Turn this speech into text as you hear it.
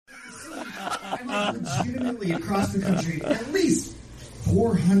legitimately across the country, at least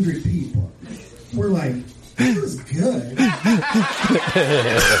 400 people were like, "This is good."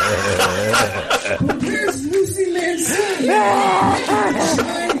 But where's Lucy Mancini?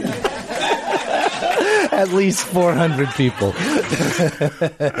 China. At least 400 people.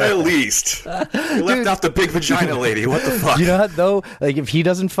 At least. You left out the big vagina lady. What the fuck? You know what, though? Like, if he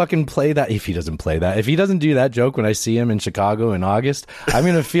doesn't do that joke when I see him in Chicago in August, I'm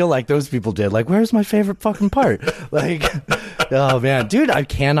going to feel like those people did. Like, where's my favorite fucking part? Like, oh, man. Dude, I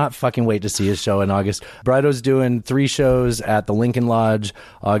cannot fucking wait to see his show in August. Brido's doing 3 shows at the Lincoln Lodge,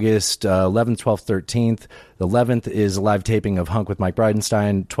 August 11th, 12th, 13th. The 11th is a live taping of Hunk with Mike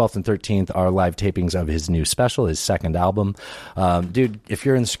Bridenstine. 12th and 13th are live tapings of his new special, his second album. Dude, if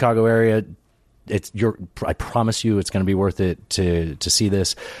you're in the Chicago area, I promise you it's going to be worth it to see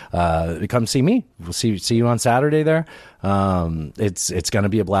this. Come see me. We'll see you on Saturday there. It's going to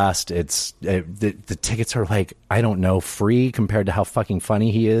be a blast. The tickets are like, I don't know, free compared to how fucking funny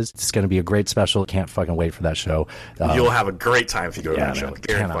he is. It's going to be a great special. Can't fucking wait for that show. You'll have a great time if you go to that show. Man,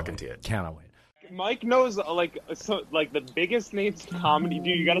 cannot wait. Mike knows the biggest names in comedy.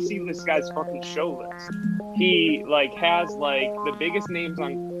 Dude, you got to see this guy's fucking show list. He has the biggest names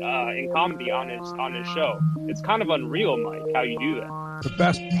in comedy on his show. It's kind of unreal, Mike, how you do that. The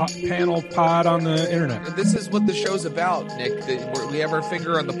best panel pod on the internet. This is what the show's about, Nick. We have our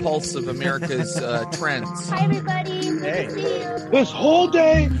finger on the pulse of America's trends. Hi, everybody. Hey. This whole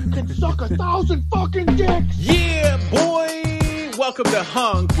day can suck 1,000 fucking dicks. Yeah, boy. Welcome to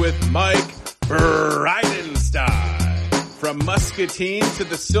Hunk with Mike Bridenstine. From Muscatine to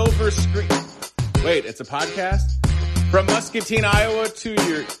the silver screen. Wait, it's a podcast? From Muscatine, Iowa to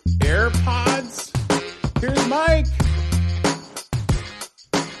your AirPods? Here's Mike.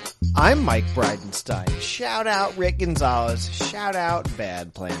 I'm Mike Bridenstine. Shout out Rick Gonzalez. Shout out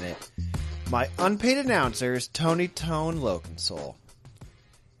Bad Planet. My unpaid announcers, Tony Tone Lokensoul.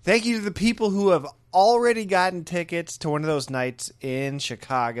 Thank you to the people who have already gotten tickets to one of those nights in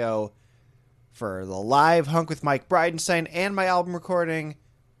Chicago for the live Hunk with Mike Bridenstine and my album recording.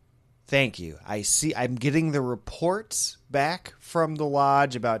 Thank you. I'm getting the reports back from the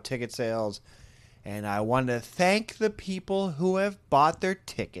lodge about ticket sales, and I want to thank the people who have bought their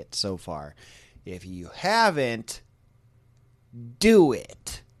tickets so far. If you haven't, do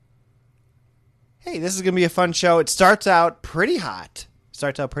it. Hey, this is going to be a fun show. It starts out pretty hot.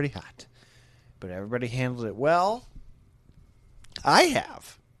 But everybody handled it well. I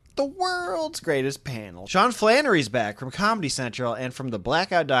have the world's greatest panel. Sean Flannery's back from Comedy Central and from the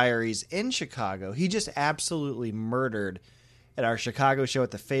Blackout Diaries in Chicago. He just absolutely murdered at our Chicago show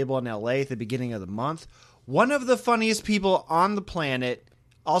at the Fable in LA at the beginning of the month. One of the funniest people on the planet.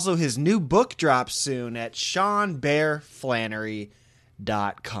 Also, his new book drops soon at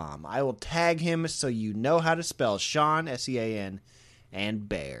SeanBearFlannery.com. I will tag him so you know how to spell Sean, S-E-A-N, and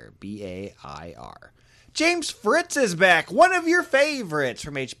Bear, B-A-I-R. James Fritz is back, one of your favorites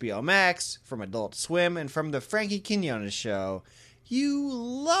from HBO Max, from Adult Swim, and from the Frankie Quinones show. You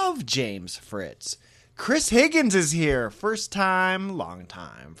love James Fritz. Chris Higgins is here, first time, long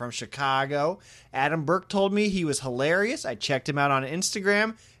time, from Chicago. Adam Burke told me he was hilarious. I checked him out on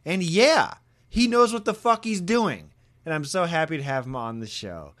Instagram, and yeah, he knows what the fuck he's doing. And I'm so happy to have him on the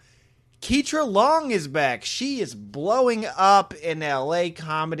show. Keitra Long is back. She is blowing up in LA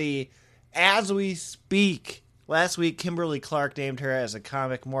comedy as we speak. Last week, Kimberly Clark named her as a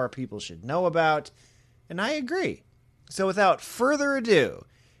comic more people should know about, and I agree. So without further ado,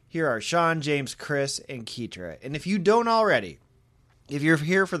 here are Sean, James, Chris, and Keitra. And if you don't already, if you're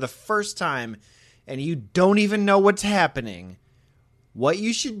here for the first time and you don't even know what's happening, what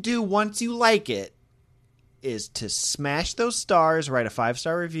you should do once you like it is to smash those stars, write a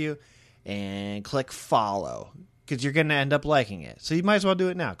 5-star review, and click follow, because you're going to end up liking it. So you might as well do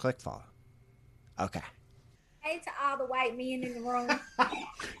it now. Click follow. Okay. Hey to all the white men in the room.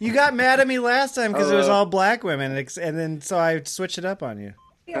 You got mad at me last time because it was all black women, and then so I switched it up on you.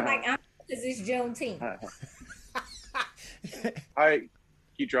 I feel like I'm because it's Juneteenth. Hi,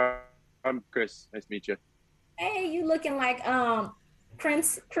 Keitra. I'm Chris. Nice to meet you. Hey, you looking like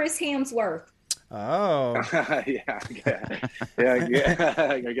Chris Hemsworth. Oh. yeah.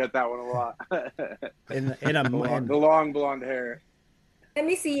 I get that one a lot. The long blonde hair. Let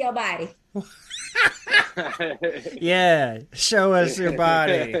me see your body. Yeah, show us your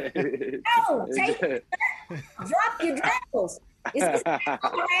body. No, take it. Drop your drills. Is this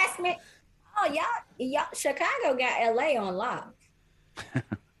harassment? Oh, y'all, Chicago got LA on lock.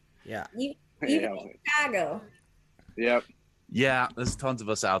 Yeah. Even in Chicago. Yep. Yeah, there's tons of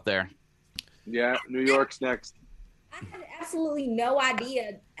us out there. Yeah, New York's next. I had absolutely no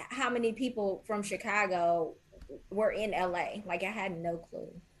idea how many people from Chicago were in LA. Like, I had no clue.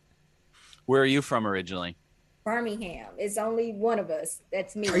 Where are you from originally? Birmingham. It's only one of us.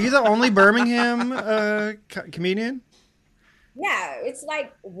 That's me. Are you the only Birmingham comedian? Yeah, it's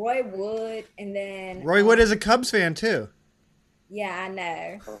like Roy Wood, and then Roy Wood is a Cubs fan too. Yeah, I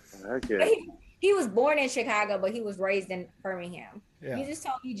know. Okay. He was born in Chicago, but he was raised in Birmingham. Yeah. You just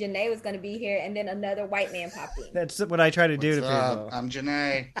told me Janae was going to be here, and then another white man popped in. That's what I try to do to What's up? people. I'm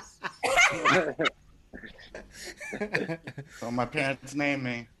Janae. So my parents named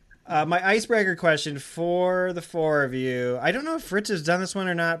me. My icebreaker question for the four of you. I don't know if Fritz has done this one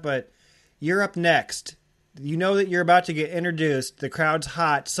or not, but you're up next. You know that you're about to get introduced. The crowd's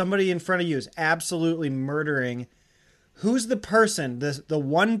hot. Somebody in front of you is absolutely murdering. Who's the person, the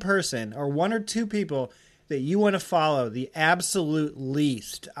one person or one or two people that you want to follow the absolute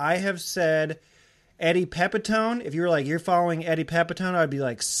least? I have said Eddie Pepitone. If you were like, you're following Eddie Pepitone, I'd be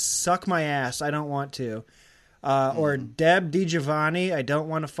like, suck my ass. I don't want to. Or Deb DiGiovanni, I don't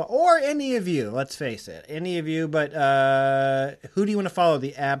want to follow. Or any of you, let's face it. Any of you, but who do you want to follow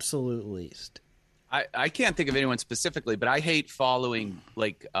the absolute least? I can't think of anyone specifically, but I hate following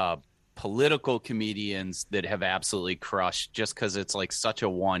like political comedians that have absolutely crushed just because it's like such a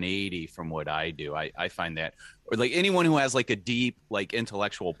 180 from what I do. I find that, or like anyone who has like a deep like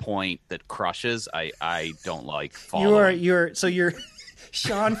intellectual point that crushes, I don't like following. You're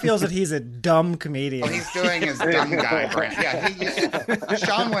Sean feels that he's a dumb comedian. Oh, he's doing his dumb guy brand. Yeah,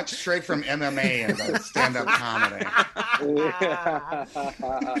 Sean went straight from MMA into stand-up comedy.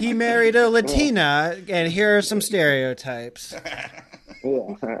 He married a Latina, and here are some stereotypes.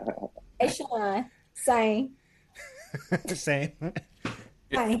 Hey, Sean, same. Same.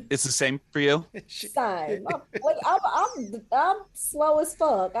 It's the same for you? Same. I'm slow as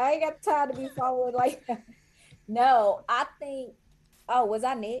fuck. I ain't got time to be following like that. No, I think. Oh, was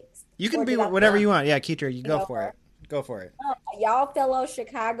I next? You can be whatever you want. Yeah, Keitra, you go for it. Go for it. Y'all fellow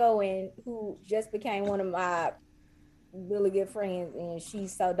Chicagoan who just became one of my really good friends, and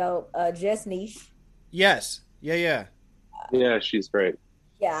she's so dope. Jess Niche. Yes. Yeah. Yeah, she's great.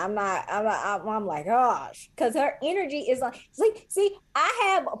 Yeah, I'm like, gosh, because her energy is like, see, I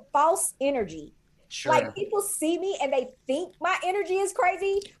have a false energy. Sure. Like, people see me and they think my energy is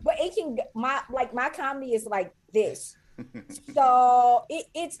crazy, but my comedy is like this. So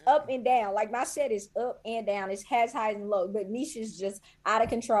it's up and down. Like, my set is up and down. It has highs and lows, but Niche is just out of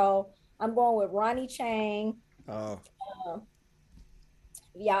control. I'm going with Ronnie Chang. Oh.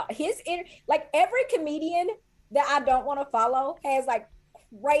 Yeah, like every comedian that I don't want to follow has like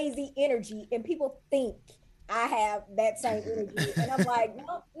crazy energy, and people think I have that same energy, and I'm like,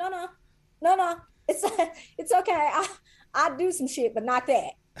 no. It's okay. I do some shit, but not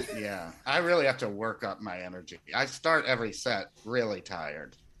that. Yeah, I really have to work up my energy. I start every set really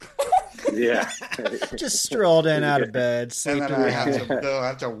tired. Yeah. Just strolled in out of bed. And then I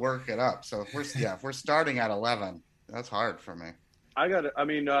have to work it up. So if we're starting at 11, that's hard for me.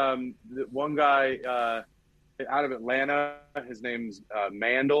 One guy out of Atlanta, his name's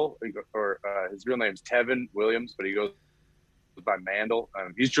Mandel, or his real name's Tevin Williams, but he goes by Mandel.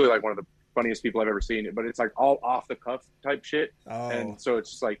 He's truly like one of the funniest people I've ever seen, but it's like all off the cuff type shit. Oh. And so it's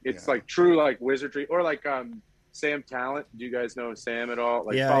just like like true like wizardry, or like Sam Talent. Do you guys know Sam at all?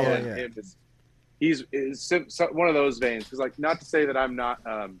 Like following him is one of those veins, because like, not to say that I'm not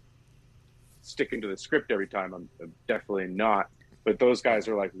sticking to the script every time. I'm definitely not, but those guys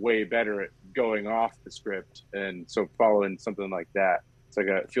are like way better at going off the script, and so following something like that, it's like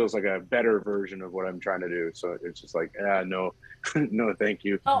it feels like a better version of what I'm trying to do. So it's just like, no, no, thank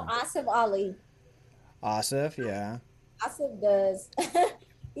you. Oh, Asif Ali. Asif, yeah. Asif does.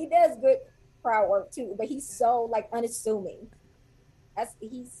 He does good crowd work too, but he's so like unassuming.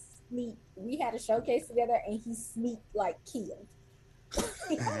 He's sneak. We had a showcase together, and he sneaked like killed.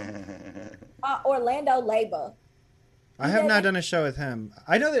 Orlando Leyba. I have not done a show with him.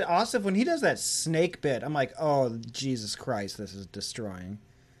 I know that Asif, when he does that snake bit, I'm like, oh, Jesus Christ, this is destroying.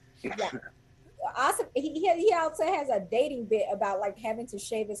 Yeah. Asif, he also has a dating bit about like having to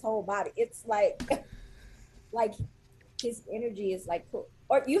shave his whole body. It's like, like his energy is like cool.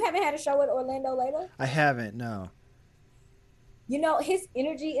 Or you haven't had a show with Orlando Leyba? I haven't, no. You know, his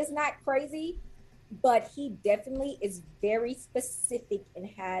energy is not crazy, but he definitely is very specific and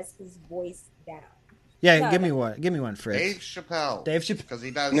has his voice down. Yeah, give me one, Fritz. Dave Chappelle. Because he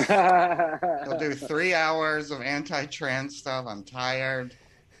does. He'll do 3 hours of anti-trans stuff. I'm tired,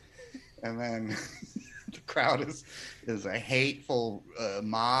 and then the crowd is a hateful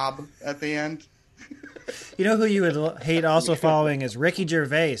mob at the end. You know who you would hate also following is Ricky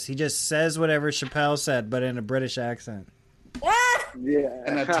Gervais. He just says whatever Chappelle said, but in a British accent. Yeah.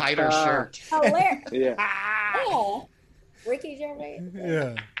 And a tighter shirt. Hilarious. Yeah. Yeah. Ricky Gervais.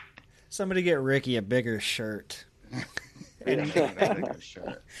 Yeah. Somebody get Ricky a bigger shirt.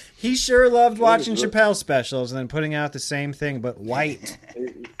 He sure loved watching Chappelle specials and then putting out the same thing but white.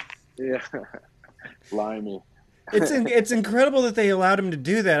 Yeah. Blimey. It's incredible that they allowed him to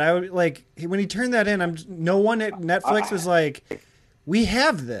do that. I would like when he turned that in. No one at Netflix was like, "We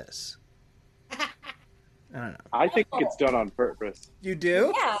have this." I don't know. I think it's done on purpose. You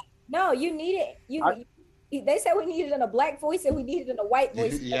do? Yeah. No, you need it. They said we needed it in a black voice and we needed it in a white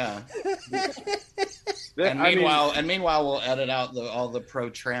voice. Yeah. And meanwhile, we'll edit out all the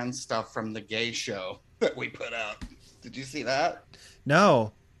pro-trans stuff from the gay show that we put out. Did you see that?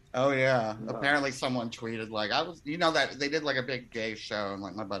 No. Oh yeah. Apparently, someone tweeted that they did like a big gay show, and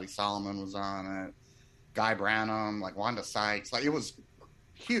like my buddy Solomon was on it, Guy Branum, like Wanda Sykes, like it was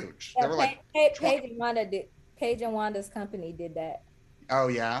huge. Yeah, they were like Paige and Wanda's company did that. Oh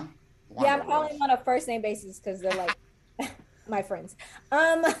yeah. Yeah, I'm calling them on a first name basis because they're like my friends.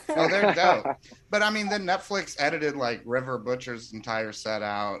 Oh, they're dope. But I mean, then Netflix edited like River Butcher's entire set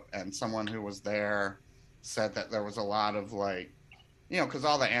out, and someone who was there said that there was a lot of like, because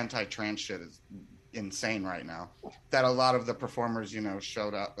all the anti-trans shit is insane right now. That a lot of the performers,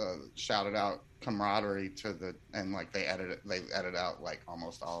 shouted out camaraderie and like they edit out like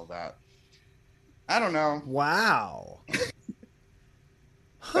almost all of that. I don't know. Wow.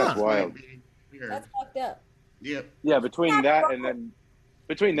 That's wild. That's fucked up. Yep. Yeah, between that and then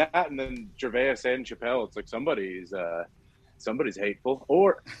Gervais and Chappelle, it's like somebody's hateful.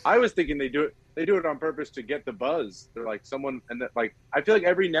 Or I was thinking they do it on purpose to get the buzz. They're like someone, and that like I feel like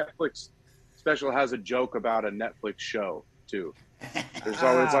every Netflix special has a joke about a Netflix show too. There's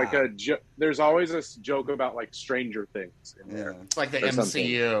always there's always a joke about like Stranger Things in there. It's like the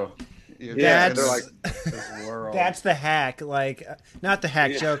MCU. That's the hack. Like, not the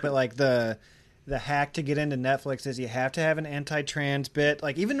hack joke, but like the hack to get into Netflix is you have to have an anti-trans bit.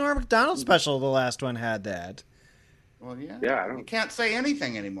 Like even Norm Macdonald's special, the last one had that. Well, yeah. You can't say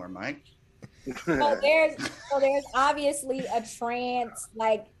anything anymore, Mike. So there's obviously a trans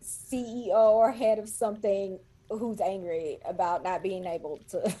like CEO or head of something who's angry about not being able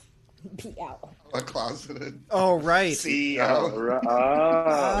to be out. A closeted. Oh right. CEO.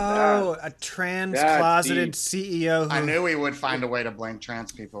 A trans closeted CEO. I knew we would find a way to blame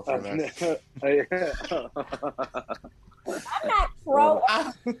trans people for this. I'm not pro.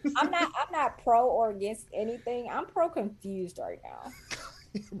 I'm not pro or against anything. I'm pro confused right now.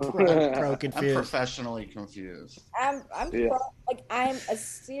 pro confused. I'm professionally confused. I'm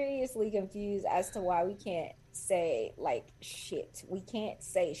seriously confused as to why we can't say like shit. We can't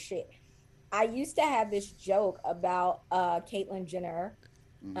say shit. I used to have this joke about Caitlyn Jenner.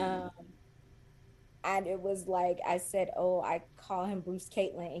 And it was like I said, I call him Bruce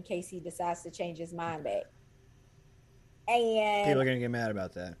Caitlyn in case he decides to change his mind back. And people are gonna get mad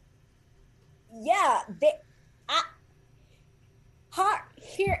about that. Yeah,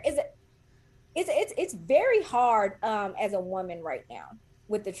 it's very hard as a woman right now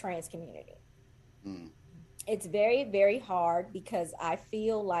with the trans community. It's very, very hard because I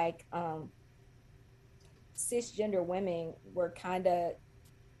feel like cisgender women were kind of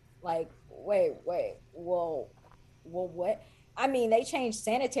like, wait, well, what? I mean, they changed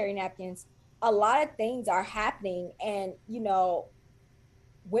sanitary napkins. A lot of things are happening, and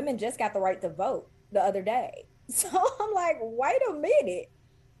women just got the right to vote the other day. So I'm like, wait a minute,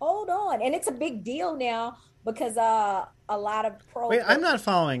 hold on. And it's a big deal now because a lot of Wait, I'm not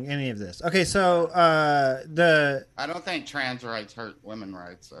following any of this. Okay, so I don't think trans rights hurt women's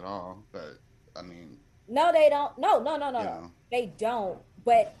rights at all, but I mean, no, they don't. No, they don't.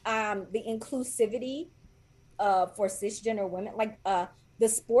 But the inclusivity for cisgender women, like the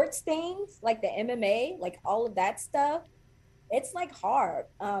sports things, like the MMA, like all of that stuff, it's like hard.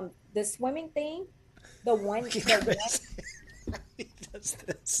 The swimming thing, the one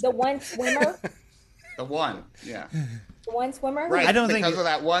swimmer. The one, yeah. The one swimmer? Right. I don't think because of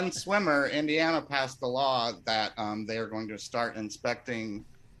that one swimmer, Indiana passed the law that they are going to start inspecting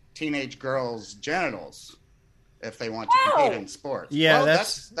teenage girls' genitals if they want to compete in sports. Yeah, well,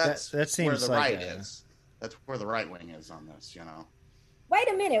 that seems where the like right is. That's where the right wing is on this, Wait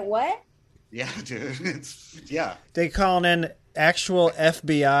a minute, what? Yeah, dude. They calling in actual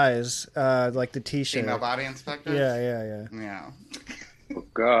FBIs, like the T-shirt. Female body inspectors? Yeah. Oh,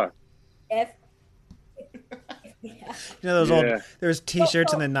 God. Those old, there was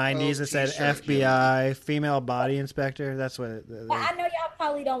T-shirts in the 90s that said FBI, female body inspector. That's what I know y'all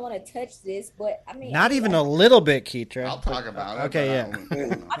probably don't want to touch this, but I mean, not even a little bit, Keitra. I'll talk about it. Okay, yeah.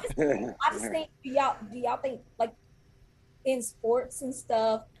 I just think, do y'all think like in sports and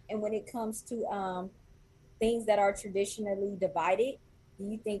stuff, and when it comes to things that are traditionally divided, do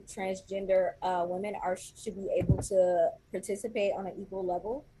you think transgender women should be able to participate on an equal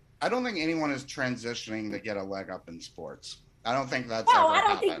level? I don't think anyone is transitioning to get a leg up in sports. I don't think that's. No, ever I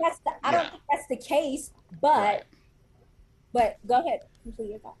don't think happened. I don't think that's the case. But go ahead,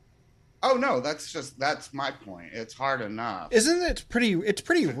 complete your thought. Oh no, that's my point. It's hard enough. Isn't it pretty? It's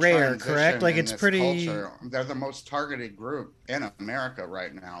pretty rare, correct? Like in it's this pretty. Culture. They're the most targeted group in America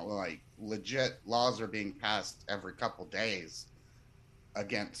right now. Like legit laws are being passed every couple days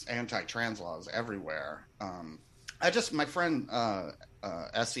against anti-trans laws everywhere. My friend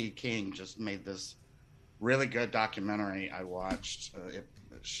S.E. King just made this really good documentary I watched. It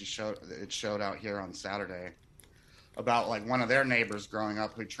showed out here on Saturday about like one of their neighbors growing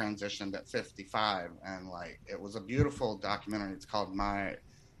up who transitioned at 55, and like it was a beautiful documentary. It's called Our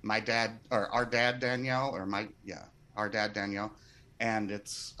Dad Danielle, Our Dad Danielle, and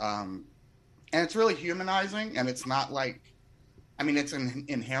it's really humanizing, and it's not like, I mean, it's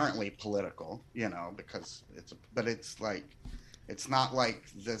inherently political, because it's not like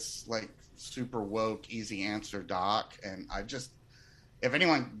this like super woke easy answer doc. And if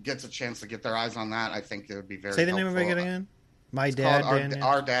anyone gets a chance to get their eyes on that, I think it would be very Say the helpful. name of it again.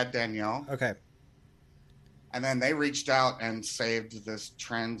 Our Dad Danielle. Okay. And then they reached out and saved this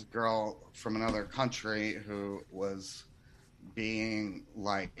trans girl from another country who was being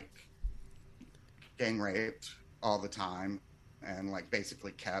like gang raped all the time, and like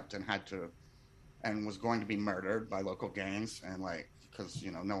basically kept and was going to be murdered by local gangs, and like because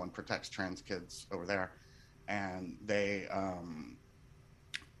no one protects trans kids over there, and they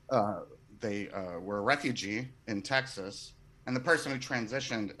were a refugee in Texas, and the person who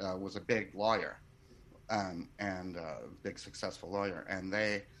transitioned was a big lawyer, and a big successful lawyer, and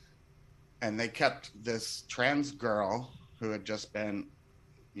they kept this trans girl who had just been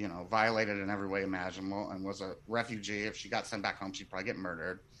violated in every way imaginable and was a refugee. If she got sent back home, she'd probably get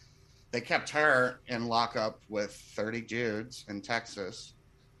murdered. They kept her in lockup with 30 dudes in Texas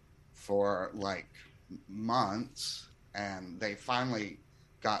for like months, and they finally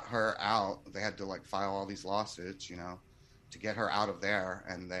got her out. They had to like file all these lawsuits, to get her out of there.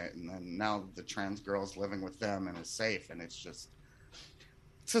 And then now the trans girl's living with them and is safe. And it's just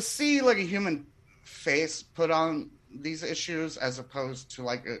to see like a human face put on these issues as opposed to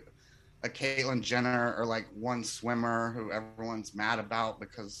like a Caitlyn Jenner or like one swimmer who everyone's mad about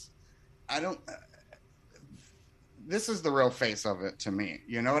because this is the real face of it to me.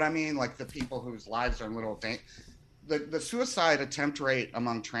 You know what I mean? Like the people whose lives are in little the suicide attempt rate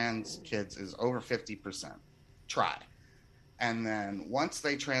among trans kids is over 50%. Try. And then once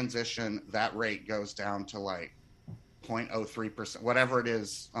they transition, that rate goes down to like 0.03%, whatever it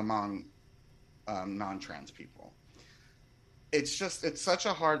is among non-trans people. It's such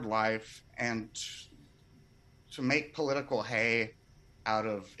a hard life, and to make political hay out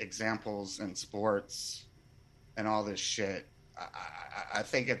of examples in sports and all this shit, I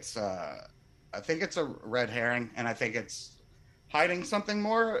think it's a red herring, and I think it's hiding something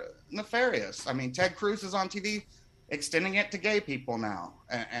more nefarious. I mean, Ted Cruz is on TV extending it to gay people now,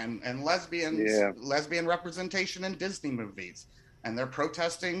 and lesbian representation in Disney movies, and they're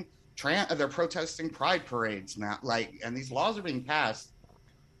protesting pride parades now. Like, and these laws are being passed.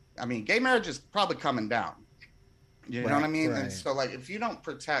 I mean, gay marriage is probably coming down. You know what I mean? Right. And so, like, if you don't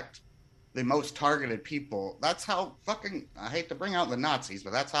protect the most targeted people, that's how I hate to bring out the Nazis,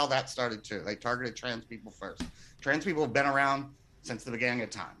 but that's how that started too. They targeted trans people first. Trans people have been around since the beginning of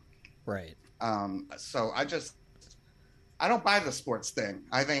time. Right. So I don't buy the sports thing.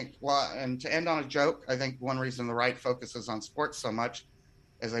 I think, and to end on a joke, I think one reason the right focuses on sports so much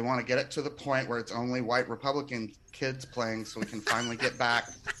is they want to get it to the point where it's only white Republican kids playing, so we can finally get back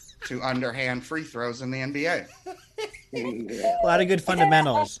to underhand free throws in the NBA. A lot of good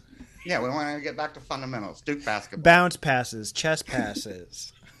fundamentals. Yeah, we want to get back to fundamentals. Duke basketball. Bounce passes, chest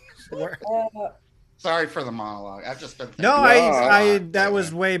passes. Sorry for the monologue. I've just been thinking. No, that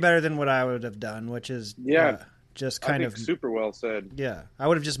was way better than what I would have done, which is just kind of super well said. Yeah, I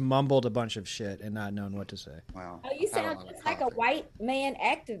would have just mumbled a bunch of shit and not known what to say. Wow. Oh, you sound just like a white man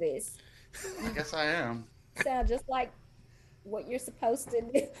activist. I guess I am. You sound just like what you're supposed to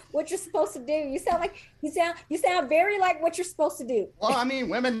do. What you're supposed to do. You sound very like what you're supposed to do. Well, I mean,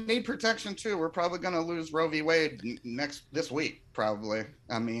 women need protection too. We're probably going to lose Roe v. Wade this week, probably.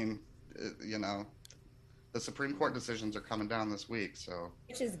 I mean, the Supreme Court decisions are coming down this week, so.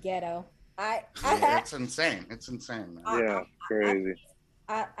 Which is ghetto. It's insane. It's insane, man. Yeah, crazy.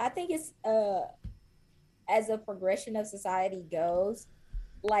 I think it's as a progression of society goes,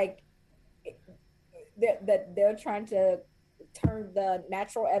 like they're trying to turned the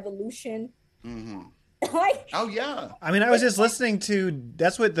natural evolution. Mm-hmm. Like, oh yeah. I mean, I was just listening to.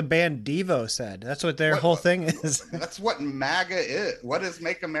 That's what the band Devo said. That's what their whole thing is. That's what MAGA is. What is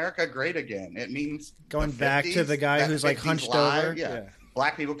Make America Great Again? It means going back to the guy who's like hunched over. Yeah.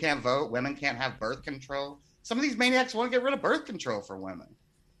 Black people can't vote. Women can't have birth control. Some of these maniacs want to get rid of birth control for women.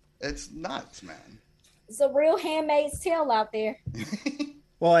 It's nuts, man. It's a real Handmaid's Tale out there.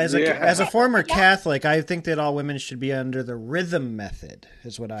 Well, as a former Catholic, I think that all women should be under the rhythm method,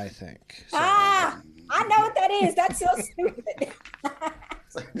 is what I think. So, I know what that is. That's so stupid.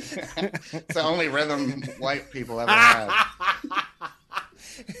 It's the only rhythm white people ever had.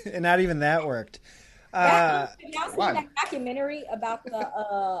 And not even that worked. Y'all seen that documentary about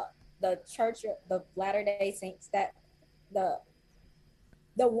the Church of the Latter-day Saints? That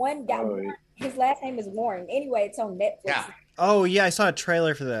the one guy, his last name is Warren. Anyway, it's on Netflix. Yeah. Oh yeah, I saw a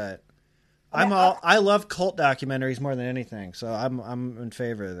trailer for that. I love cult documentaries more than anything, so I'm in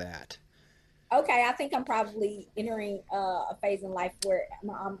favor of that. Okay, I think I'm probably entering a phase in life where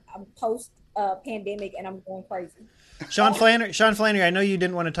I'm post pandemic and I'm going crazy. Sean Flannery, I know you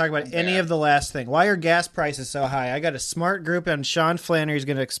didn't want to talk about any of the last thing. Why are gas prices so high? I got a smart group, and Sean Flannery is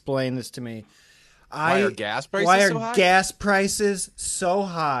going to explain this to me. Why are gas prices so high? Gas prices so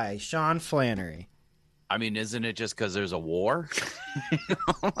high? Sean Flannery. I mean, isn't it just because there's a war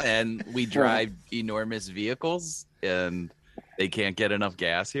and we drive enormous vehicles and they can't get enough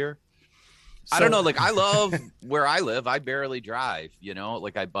gas here? I don't know. Like, I love where I live. I barely drive,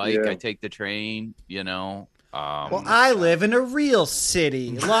 like I bike, I take the train, well, I live in a real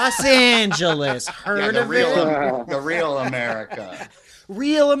city, Los Angeles. Heard of it? The real America.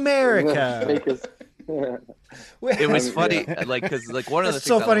 Real America. It was funny, because one of the things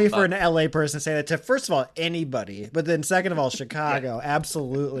so funny for an LA person to say that to, first of all, anybody, but then second of all, Chicago,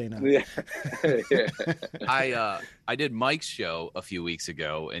 absolutely not. Yeah. I did Mike's show a few weeks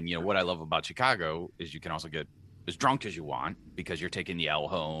ago, and what I love about Chicago is you can also get as drunk as you want because you're taking the L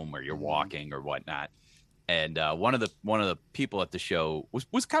home or you're walking or whatnot. And one of the people at the show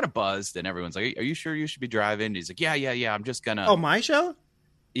was kind of buzzed, and everyone's like, "Are you sure you should be driving?" He's like, "Yeah. I'm just gonna." Oh, my show.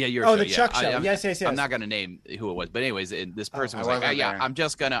 Yeah, your show. The Chuck show. Yes. I'm not gonna name who it was, but anyways, this person was like, "Yeah, I'm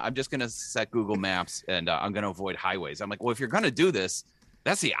just gonna set Google Maps and I'm gonna avoid highways." I'm like, "Well, if you're gonna do this,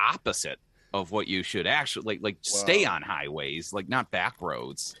 that's the opposite of what you should actually like. Stay on highways, like not back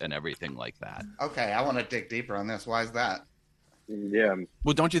roads and everything like that." Okay, I want to dig deeper on this. Why is that? Yeah.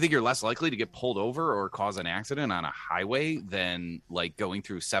 Well, don't you think you're less likely to get pulled over or cause an accident on a highway than like going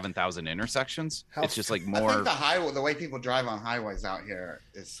through 7,000 intersections? It's just like more. I think the way people drive on highways out here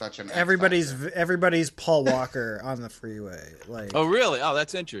is such an. Everybody's Paul Walker on the freeway. Like. Oh, really? Oh,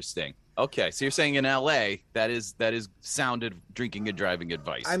 that's interesting. Okay, so you're saying in LA that is sounded drinking and driving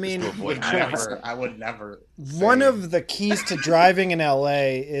advice. I mean, I would never. One of the keys to driving in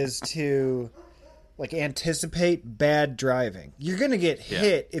LA is to. Like anticipate bad driving. You're gonna get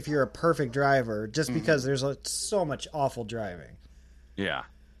hit if you're a perfect driver, just because there's so much awful driving. Yeah,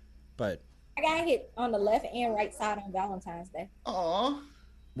 but I got hit on the left and right side on Valentine's Day. Oh,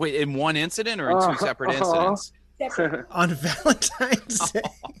 wait! In one incident or in two separate incidents? Separate. On Valentine's Day.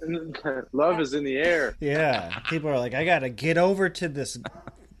 Love is in the air. Yeah, people are like, I gotta get over to this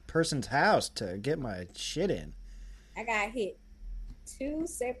person's house to get my shit in. I got hit 2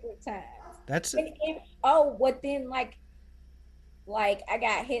 separate times. That's what then like I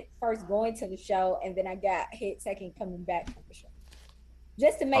got hit first going to the show and then I got hit second coming back from the show.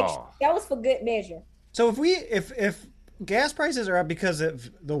 Just to make sure that was for good measure. So if gas prices are up because of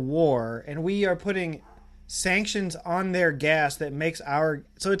the war and we are putting sanctions on their gas that makes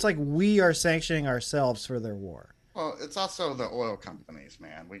so it's like we are sanctioning ourselves for their war. Well, it's also the oil companies,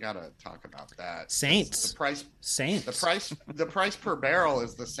 man. We got to talk about that. Saints. The price per barrel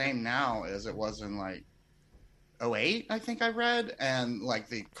is the same now as it was in like 2008, I think I read, and like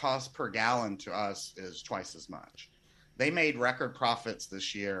the cost per gallon to us is twice as much. They made record profits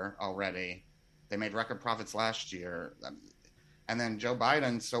this year already. They made record profits last year. And then Joe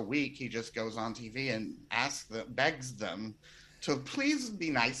Biden, so weak, he just goes on TV and begs them to please be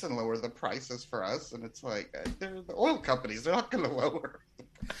nice and lower the prices for us. And it's like, they're the oil companies. They're not going to lower.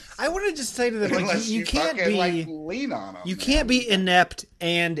 I want to just say to them, like, you can't be lean on them. You can't be inept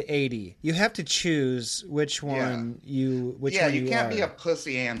and 80. You have to choose which one you can't be a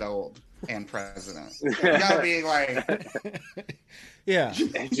pussy and old and president. You got to be like, yeah.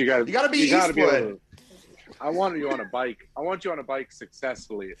 You got to be Eastwood. I want you on a bike. I want you on a bike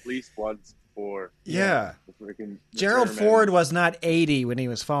successfully at least once. Gerald Ford was not 80 when he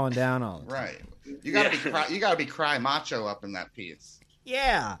was falling down all the time. Right. You gotta be cry macho up in that piece.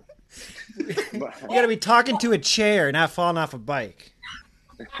 Yeah. You got to be talking to a chair, not falling off a bike.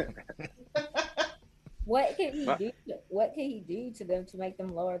 What can he do? What can he do to them to make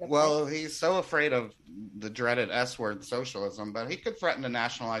them lower the Well, he's so afraid of the dreaded S word, socialism, but he could threaten to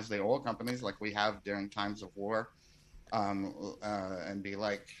nationalize the oil companies like we have during times of war, and be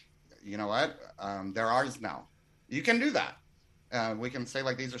like, you know what? They're ours now. You can do that. We can say,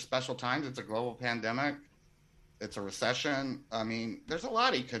 like, these are special times. It's a global pandemic. It's a recession. I mean, there's a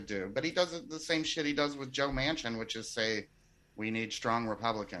lot he could do, but he does the same shit he does with Joe Manchin, which is say, we need strong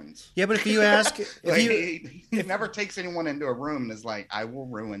Republicans. Yeah, but if you ask, he never takes anyone into a room and is like, I will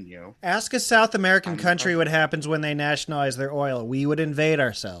ruin you. Ask a South American country what happens when they nationalize their oil. We would invade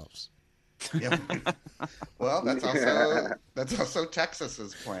ourselves. Yeah. Well, that's also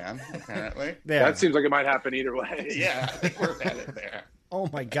Texas's plan, apparently. Yeah. That seems like it might happen either way. Yeah, I think we're headed there. Oh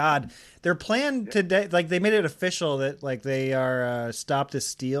my God! Their plan today, like they made it official that like they are Stop the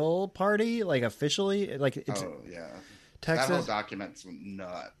Steal Party, like officially, like it's. Oh yeah. Texas? That whole document's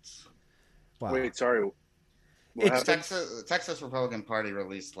nuts. Wow. Wait, sorry. It's Texas Republican Party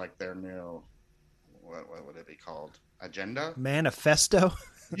released like their new, what would it be called? Agenda? Manifesto?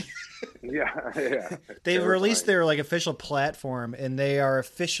 Yeah. They've released their like official platform, and they are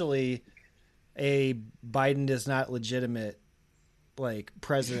officially a Biden is not legitimate like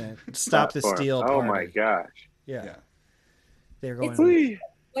president. Stop the Steal Party. Oh my gosh. Yeah. They're going.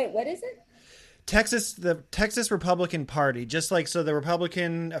 Wait, what is it? The Texas Republican Party, just like so the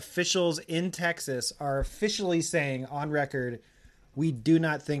Republican officials in Texas are officially saying on record, we do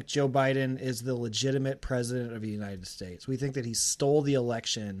not think Joe Biden is the legitimate president of the United States. We think that he stole the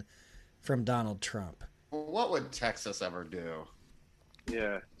election from Donald Trump. Well, what would Texas ever do?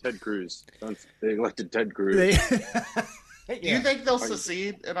 Yeah, Ted Cruz. They elected Ted Cruz. Do you think they'll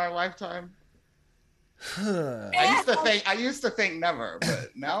secede in our lifetime? I used to think never, but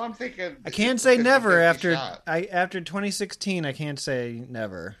now I'm thinking I can't say never after 2016. I can't say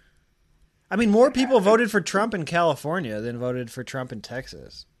never. I mean, more people voted for Trump in California than voted for Trump in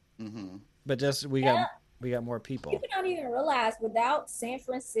Texas. Mm-hmm. But just we got more people. You don't even realize without San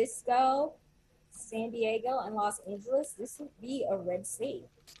Francisco, San Diego, and Los Angeles, this would be a red state.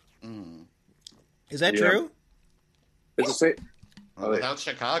 Mm. Is that true? It's a state. Well, without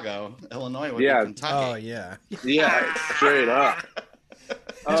Chicago, Illinois would be Kentucky. Oh, yeah. Yeah, straight up.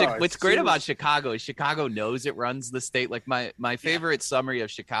 What's great about Chicago is Chicago knows it runs the state. Like my favorite summary of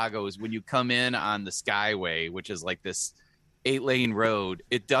Chicago is when you come in on the Skyway, which is like this 8-lane road.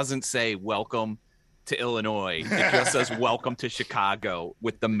 It doesn't say welcome to Illinois. It just says welcome to Chicago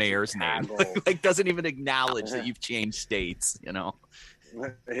with the mayor's name. Like doesn't even acknowledge that you've changed states, you know?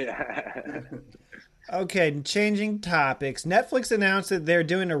 Yeah. Okay, changing topics. Netflix announced that they're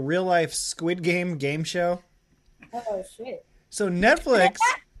doing a real-life Squid game show. Oh, shit. So Netflix,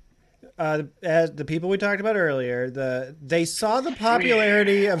 as the people we talked about earlier, they saw the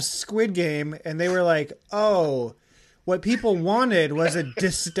popularity of Squid Game, and they were like, oh, what people wanted was a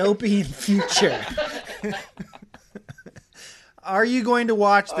dystopian future. Are you going to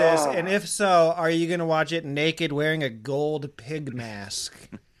watch this? And if so, are you going to watch it naked wearing a gold pig mask?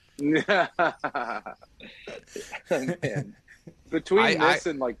 Man. Between this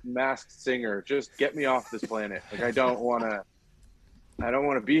and like Masked Singer, just get me off this planet. Like I don't want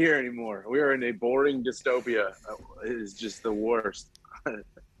to be here anymore. We are in a boring dystopia. It is just the worst. Is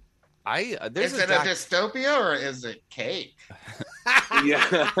it a dystopia or is it cake?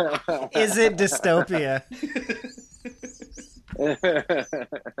 Yeah. Is it dystopia?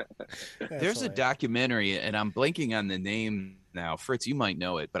 There's a documentary, and I'm blanking on the name now. Fritz, you might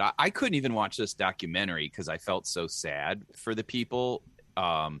know it, but I couldn't even watch this documentary because I felt so sad for the people.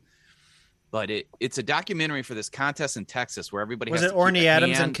 But it's a documentary for this contest in Texas where everybody was has it to keep Orny a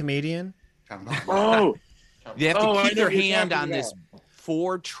Adams hand. and comedian? Oh, they have to keep their hand on this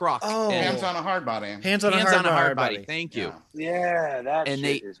Ford truck. Hands on a hard body. Hands on a hard body. Thank you. Yeah, that. And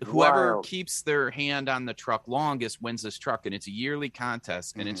whoever keeps their hand on the truck longest wins this truck, and it's a yearly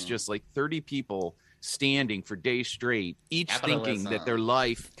contest, and it's just like 30 people standing for days straight, each thinking that their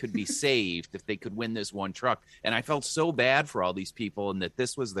life could be saved if they could win this one truck. And I felt so bad for all these people, and that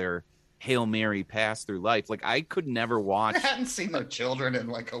this was their Hail Mary pass through life. Like I could never watch. I hadn't seen their children in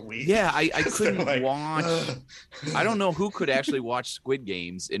like a week. Yeah, I couldn't like, watch. I don't know who could actually watch Squid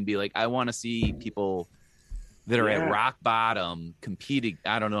Games and be like, I want to see people that are at rock bottom competing.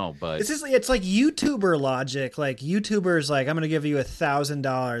 I don't know, but it's like YouTuber logic. Like YouTubers, like I'm going to give you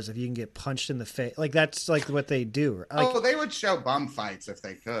 $1,000 if you can get punched in the face. Like that's like what they do. Like, they would show bum fights if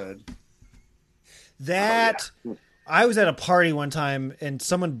they could. I was at a party one time and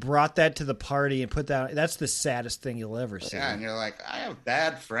someone brought that to the party and put that. That's the saddest thing you'll ever see. Yeah, and you're like, I have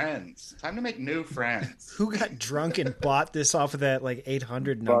bad friends. Time to make new friends. Who got drunk and bought this off of that like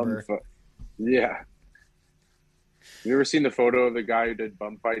 800 number? Yeah. You ever seen the photo of the guy who did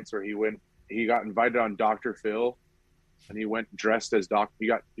bum fights where he got invited on Dr. Phil and he went dressed as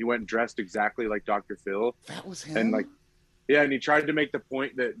he went dressed exactly like Dr. Phil. That was him. And and he tried to make the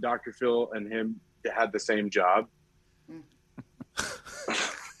point that Dr. Phil and him had the same job.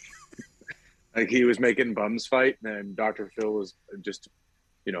 Like he was making bums fight and Dr. Phil was just,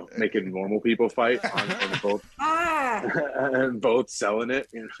 making normal people fight and both selling it.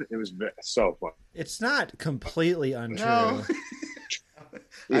 It was so fun. It's not completely untrue. No.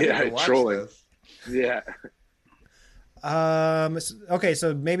 Yeah, trolling. Yeah. Okay,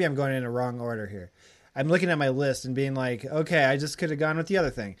 so maybe I'm going in a wrong order here. I'm looking at my list and being like, okay, I just could have gone with the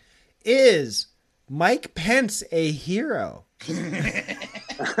other thing. Is Mike Pence a hero?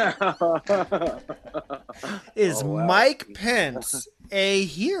 Is Mike Pence a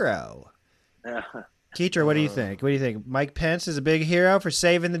hero? Teacher, what do you think? What do you think? Mike Pence is a big hero for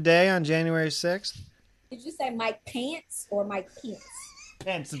saving the day on January 6th? Did you say Mike Pence or Mike Pence?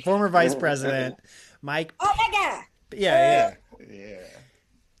 Pence, the former vice president. Mike. Oh, that guy. Yeah.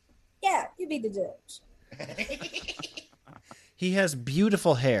 Yeah, you be the judge. He has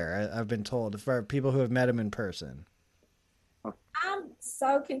beautiful hair, I've been told, for people who have met him in person. I'm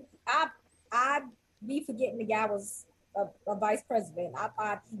so confused. I'd be forgetting the guy was a vice president. I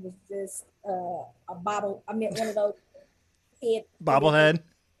thought he was just a bobble. I meant one of those head bobblehead.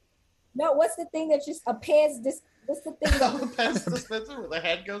 No, what's the thing that's just a Pez? What's the thing? The Pez dispenser where the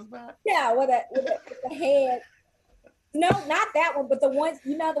head goes back. Yeah, with the head. No, not that one, but the ones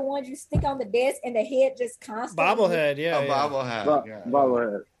the ones you stick on the desk and the head just constantly. Bobblehead, yeah. Bobblehead.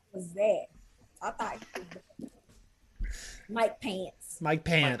 Bobblehead. Was that? I thought it was Mike Pants. Mike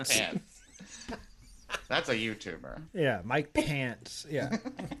Pants. That's a YouTuber. Yeah, Mike Pants. Yeah.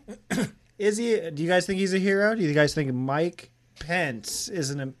 Is he? Do you guys think he's a hero? Do you guys think Mike Pence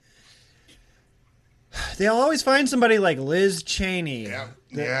isn't a? They'll always find somebody like Liz Cheney.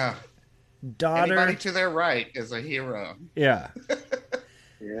 Yeah. Daughter. Anybody to their right is a hero. Yeah.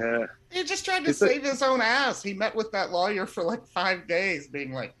 Yeah. He just tried to save his own ass. He met with that lawyer for like 5 days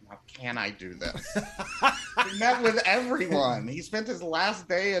being like, how can I do this? He met with everyone. He spent his last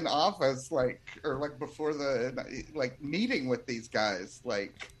day in office before the meeting with these guys,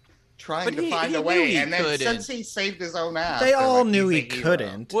 trying to find a way. And then since he saved his own ass. They all knew he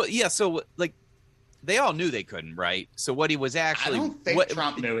couldn't. Well, yeah, so they all knew they couldn't, right? So what he was actually I don't think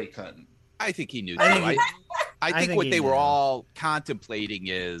Trump knew he couldn't. I think he knew that. I think what they were all contemplating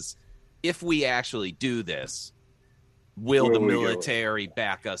is, if we actually do this, will the military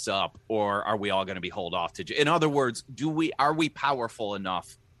back us up, or are we all going to be hauled off to jail? In other words, are we powerful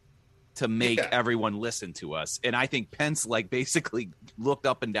enough to make everyone listen to us? And I think Pence basically looked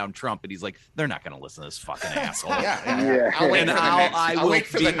up and down Trump, and he's like, they're not going to listen to this fucking asshole. I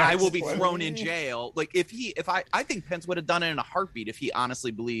will be thrown in jail. I think Pence would have done it in a heartbeat if he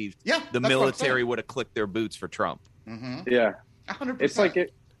honestly believed the military would have clicked their boots for Trump. Mm-hmm. Yeah. 100%. It's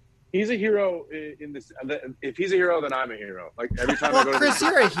like he's a hero in this. If he's a hero, then I'm a hero. Every time I go to Chris,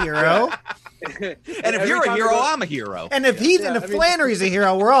 you're a hero. And if you're a hero, I'm a hero. And if Flannery's a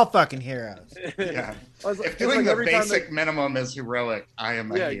hero, we're all fucking heroes. Yeah. If doing the basic minimum is heroic, I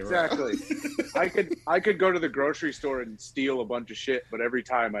am a hero. Exactly. I could go to the grocery store and steal a bunch of shit, but every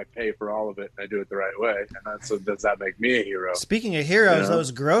time I pay for all of it, I do it the right way. And so does that make me a hero? Speaking of heroes,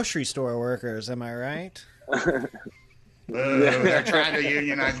 those grocery store workers, am I right? Boo, they're trying to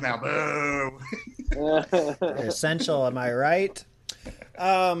unionize now. Boo. They're essential, am I right?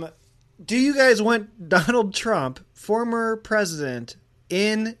 Do you guys want Donald Trump, former president,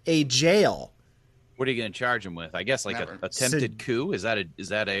 in a jail? What are you going to charge him with? I guess attempted coup. Is that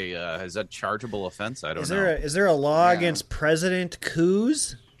a chargeable offense? I don't know. Is there a law against president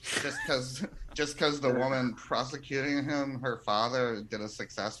coups? Just because the woman prosecuting him, her father, did a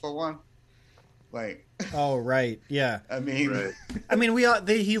successful one. Oh right, yeah. I mean, he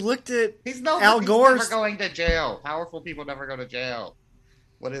looked at Al Gore's. He's never going to jail. Powerful people never go to jail.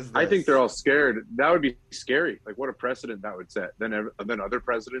 What is this? I think they're all scared. That would be scary. What a precedent that would set. Then other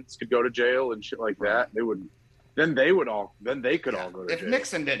presidents could go to jail and shit like that. They would. Then they could all go to jail. If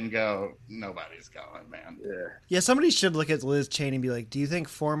Nixon didn't go, nobody's going, man. Yeah. Somebody should look at Liz Cheney and be like, "Do you think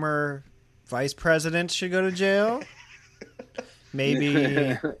former vice presidents should go to jail?"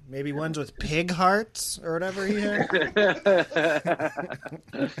 Maybe ones with pig hearts or whatever he had.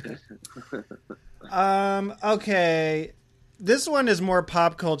 Okay. This one is more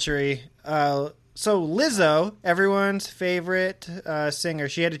pop culture-y. So Lizzo, everyone's favorite singer,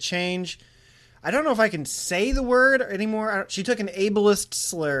 she had to change. I don't know if I can say the word anymore. She took an ableist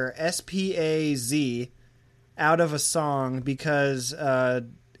slur, S-P-A-Z, out of a song because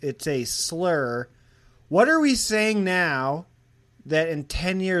it's a slur. What are we saying now that in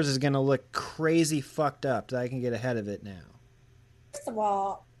 10 years is going to look crazy fucked up that I can get ahead of it now? First of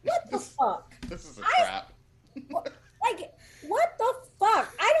all, what the fuck? This is a crap. What the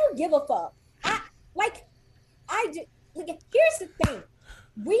fuck? I don't give a fuck. Here's the thing.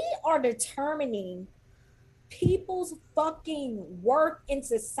 We are determining people's fucking worth in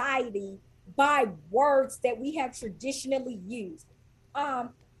society by words that we have traditionally used.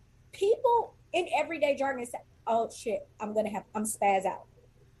 People in everyday jargon say, "Oh shit, I'm spaz out,"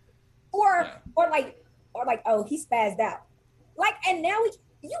 or "Oh, he spazzed out." And now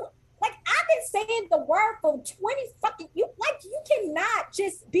I've been saying the word for 20 fucking you. You cannot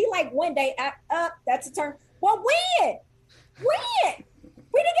just be like one day that's a term. Well, when?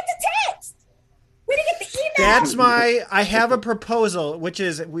 We didn't get the text. We didn't get the email. I have a proposal, which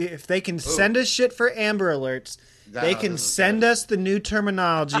is if they can send us shit for Amber Alerts, they can send us the new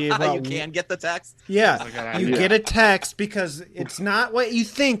terminology about. You can get the text? Yeah, you get a text because it's not what you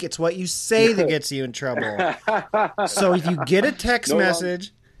think, it's what you say that gets you in trouble. So if you get a text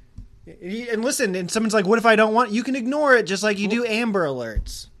message, and listen, and someone's like, what if I don't want, you can ignore it just like you do Amber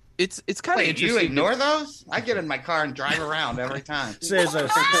Alerts. It's kind of interesting. You ignore those? I get in my car and drive around every time. Says a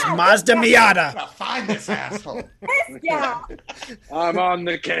Mazda Miata. I'll find this asshole. Yeah. I'm on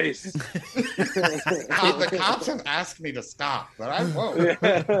the case. The cops have asked me to stop, but I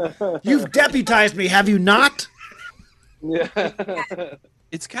won't. You've deputized me, have you not? Yeah.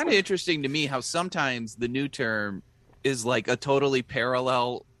 It's kind of interesting to me how sometimes the new term is like a totally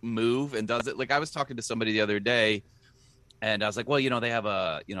parallel move and does it. Like I was talking to somebody the other day. And I was like, well, they have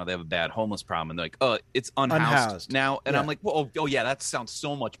a bad homeless problem. And they're like, oh, it's unhoused now. And I'm like, well, oh yeah, that sounds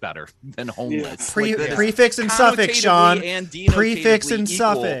so much better than homeless. Prefix and suffix, Sean. And prefix and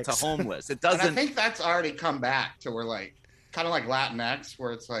suffix to homeless. It doesn't. And I think that's already come back to where kind of like Latinx,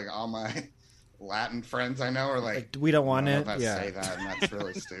 where it's like all my Latin friends I know are like, we don't want it. Say that, and that's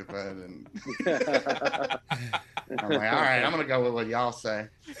really stupid. And I'm like, all right, I'm gonna go with what y'all say.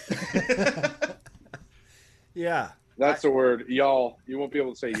 Yeah. That's the word, y'all. You won't be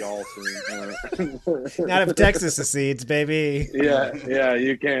able to say y'all soon. Not if Texas secedes, baby. Yeah,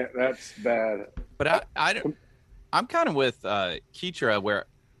 you can't. That's bad. But I'm kind of with Keitra, where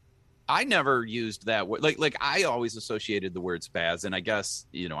I never used that word. Like I always associated the word spaz, and I guess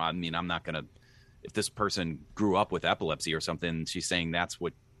I'm not gonna. If this person grew up with epilepsy or something, she's saying that's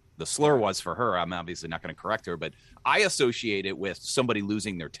what the slur was for her. I'm obviously not going to correct her, but I associate it with somebody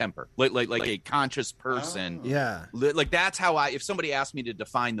losing their temper, like a conscious person. Yeah, like that's how if somebody asked me to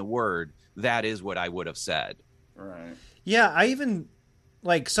define the word, that is what I would have said. Right. Yeah, I even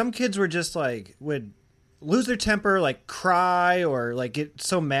some kids were just would lose their temper, cry or get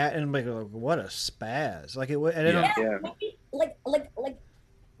so mad, and I'm like, what a spaz!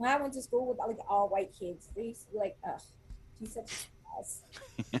 When I went to school with all white kids, they used to be like, ugh, she's such a spaz.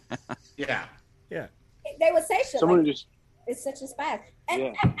 Yeah. They would say shit Someone it's such a spaz.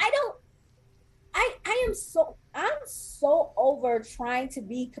 And I'm so over trying to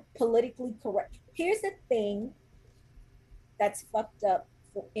be politically correct. Here's the thing that's fucked up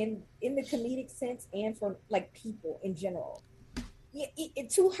in the comedic sense and for people in general.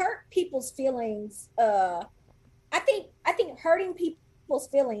 To hurt people's feelings, I think hurting people's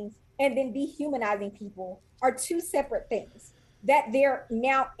feelings and then dehumanizing people are two separate things that they're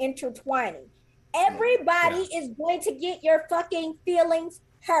now intertwining. Everybody is going to get your fucking feelings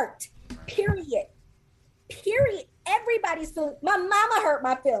hurt. Period. Everybody's feeling. My mama hurt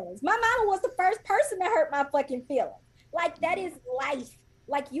my feelings. My mama was the first person to hurt my fucking feelings. That is life.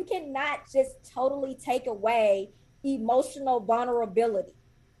 You cannot just totally take away emotional vulnerability.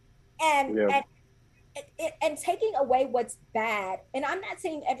 And taking away what's bad. And I'm not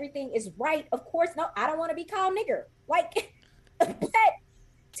saying everything is right. Of course, no, I don't want to be called nigger. But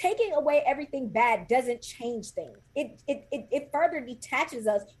taking away everything bad doesn't change things. It further detaches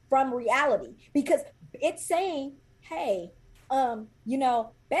us from reality because it's saying, hey,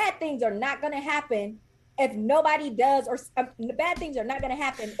 bad things are not going to happen if nobody does, or bad things are not going to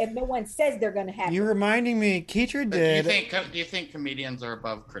happen if no one says they're going to happen. You're reminding me, Keitra did. Do you think comedians are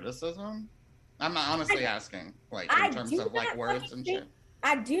above criticism? I'm honestly asking, in terms of words and shit.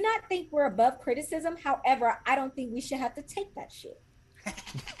 I do not think we're above criticism. However, I don't think we should have to take that shit.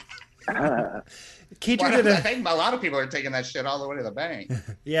 Keeter did I think a lot of people are taking that shit all the way to the bank.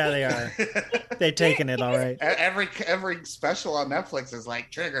 Yeah, they are. They're taking it all right. Every special on Netflix is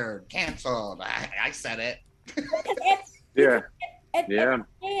like triggered, canceled. I said it. Yeah.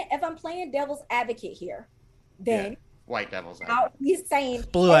 If I'm playing devil's advocate here, then white devil's advocate. He's saying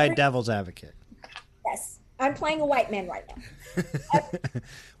blue-eyed devil's advocate. Yes, I'm playing a white man right now.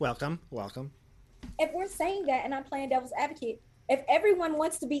 Welcome. If we're saying that, and I'm playing devil's advocate, if everyone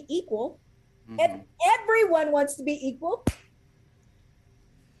wants to be equal, if everyone wants to be equal,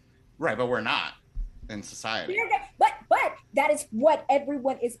 right? But we're not in society. But that is what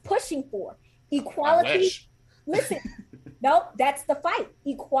everyone is pushing for: equality. Listen, no, that's the fight: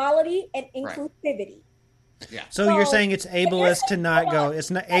 equality and inclusivity. Right. Yeah. So you're saying it's ableist to not go.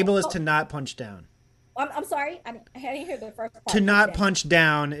 It's not ableist to not punch down. I'm sorry, I didn't hear the first part. To not punch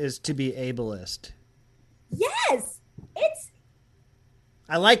down is to be ableist. Yes, it's.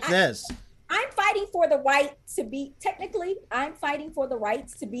 I like this. I'm fighting for the right to be. Technically, I'm fighting for the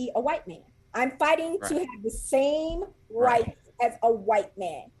rights to be a white man. I'm fighting to have the same rights as a white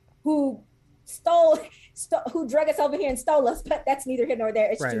man who who drug us over here and stole us. But that's neither here nor there.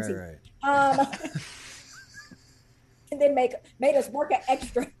 It's Juneteenth. And then made us work an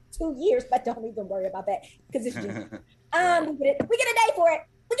extra 2 years, but don't even worry about that because it's Juneteenth. We get a day for it.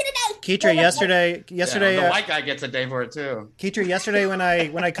 We get a day. Keitra, yesterday, the white guy gets a day for it too. Keitra, yesterday when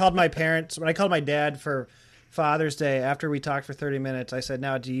I called my parents, when I called my dad for Father's Day, after we talked for 30 minutes, I said,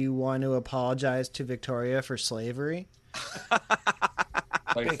 "Now, do you want to apologize to Victoria for slavery?"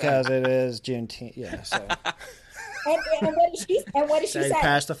 Because it is Juneteenth. Yeah. So. And what did she say?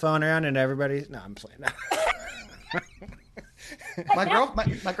 Pass the phone around and everybody. No, I'm playing.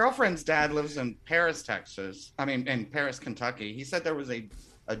 My girlfriend's dad lives in Paris, Texas. I mean, in Paris, Kentucky. He said there was a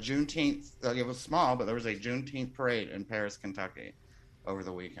Juneteenth. It was small, but there was a Juneteenth parade in Paris, Kentucky, over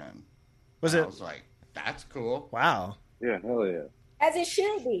the weekend. I was like, that's cool. Wow. Yeah, hell yeah. As it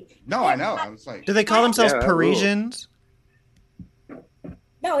should be. No, I know. I was like, do they call themselves Parisians?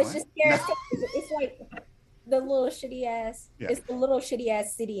 No, it's just Paris. It's like the little shitty ass. Yeah. It's the little shitty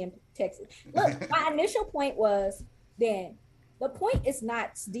ass city in Texas. Look, my initial point was then. The point is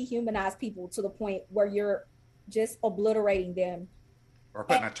not to dehumanize people to the point where you're just obliterating them. Or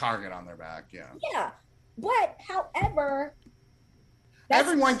putting a target on their back, yeah. Yeah. But, however...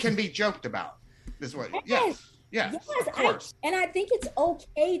 everyone can be joked about. This way. Yes, of course. And I think it's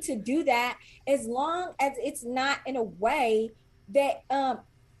okay to do that as long as it's not in a way that,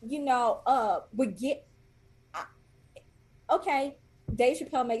 would get... Okay, Dave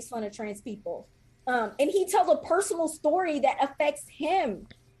Chappelle makes fun of trans people. And he tells a personal story that affects him.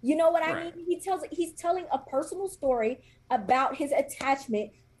 You know what I mean? He's telling a personal story about his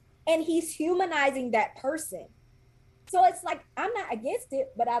attachment, and he's humanizing that person. So it's like, I'm not against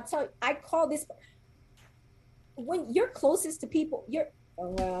it, but I'll tell you, I call this when you're closest to people.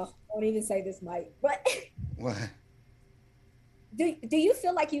 Don't even say this, Mike. But what? Do you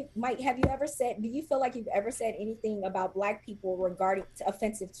feel like you ever said anything about Black people regarding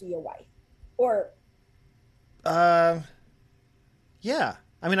offensive to your wife? Or yeah.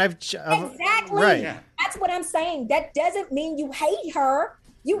 I mean, exactly. Right. Yeah. That's what I'm saying. That doesn't mean you hate her.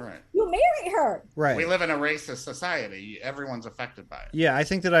 You married her. Right. We live in a racist society. Everyone's affected by it. Yeah, I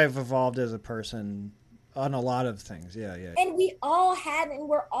think that I've evolved as a person on a lot of things. Yeah. And we all have, and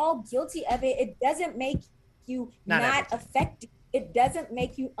we're all guilty of it. It doesn't make you not affected. It doesn't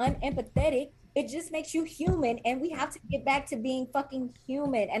make you unempathetic. It just makes you human, and we have to get back to being fucking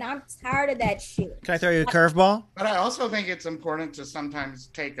human. And I'm tired of that shit. Can I throw you a curveball? But I also think it's important to sometimes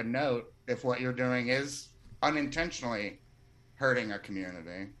take a note if what you're doing is unintentionally hurting a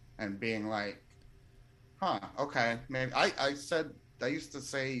community and being like, okay, maybe I used to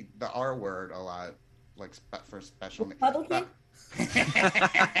say the R word a lot, like for special Republican.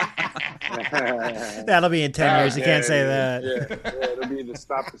 That'll be in 10 years. You can't say that. Yeah, it'll be the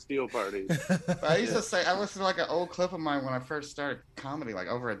Stop the Steal party. I used to say, I listened to like an old clip of mine when I first started comedy, like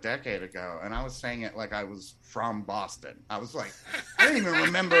over a decade ago, and I was saying it like I was from Boston. I was like, I didn't even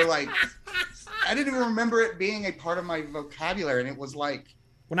remember it being a part of my vocabulary, and it was like,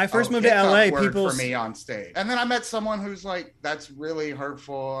 when I first moved to LA, people for me on stage, and then I met someone who's like, "That's really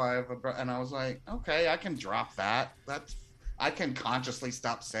hurtful." And I was like, "Okay, I can drop that. I can consciously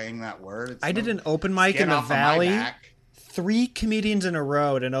stop saying that word." I did an open mic in the Valley. 3 comedians in a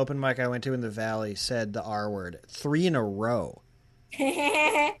row at an open mic I went to in the Valley said the R word 3 in a row.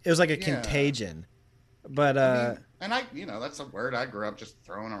 It was like a contagion. But and that's a word I grew up just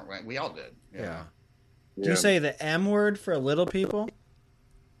throwing around. We all did. Yeah. Do you say the M word for little people?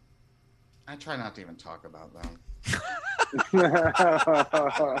 I try not to even talk about them.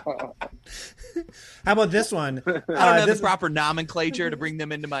 How about this one? I don't have the proper nomenclature to bring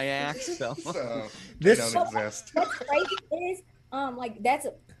them into my act. So, they don't exist. What's crazy is like that's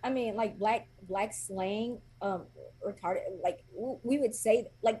like black slang retarded. Like we would say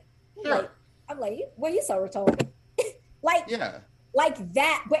like I'm like, well, you're so retarded. like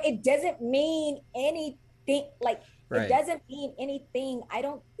that, but it doesn't mean anything. Like it doesn't mean anything. I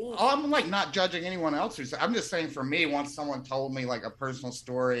don't think. Oh, I'm like not judging anyone else. I'm just saying for me, once someone told me like a personal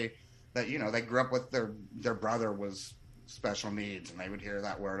story that they grew up with their brother was special needs, and they would hear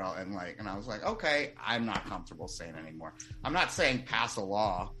that word all and I was like, okay, I'm not comfortable saying it anymore. I'm not saying pass a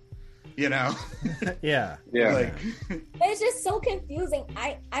law, Yeah. Like, it's just so confusing.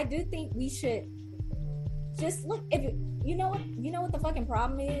 I do think we should just look. If you know what the fucking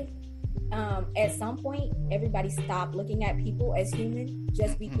problem is. At some point, everybody stop looking at people as human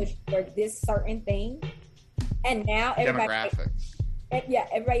just because they're this certain thing, and now everybody. Demographics.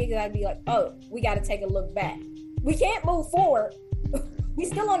 Everybody gotta be like, oh, we gotta take a look back. We can't move forward. We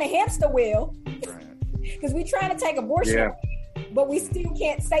still on a hamster wheel because we trying to take abortion, but we still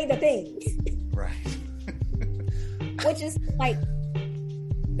can't say the things. Right. Which is like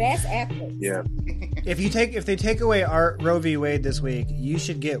best efforts. Yeah. If they take away Roe v. Wade this week, you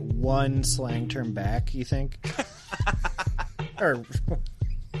should get one slang term back. You think? Or.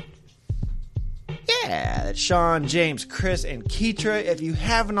 Yeah, that's Sean, James, Chris, and Keitra. If you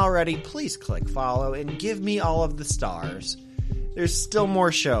haven't already, please click follow and give me all of the stars. There's still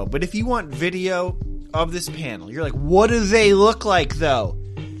more show, but if you want video of this panel, you're like, what do they look like, though?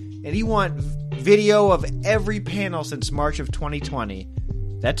 And you want video of every panel since March of 2020,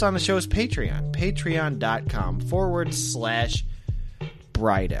 that's on the show's Patreon.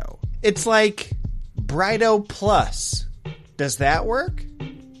 Patreon.com/Brido. It's like Brido Plus. Does that work?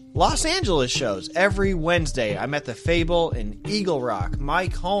 Los Angeles shows every Wednesday. I'm at the Fable in Eagle Rock.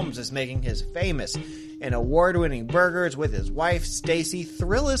 Mike Holmes is making his famous and award-winning burgers with his wife, Stacy.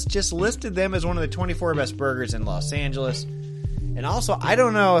 Thrillist just listed them as one of the 24 best burgers in Los Angeles. And also, I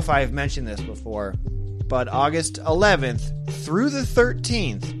don't know if I've mentioned this before, but August 11th through the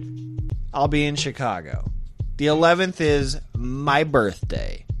 13th, I'll be in Chicago. The 11th is my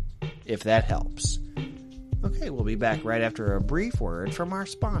birthday, if that helps. Okay, we'll be back right after a brief word from our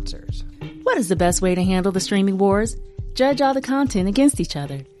sponsors. What is the best way to handle the streaming wars? Judge all the content against each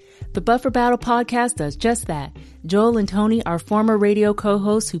other. The Buffer Battle podcast does just that. Joel and Tony are former radio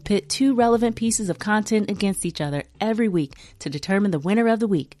co-hosts who pit two relevant pieces of content against each other every week to determine the winner of the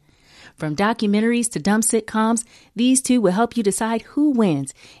week. From documentaries to dumb sitcoms, these two will help you decide who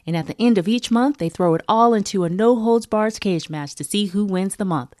wins. And at the end of each month, they throw it all into a no-holds-barred cage match to see who wins the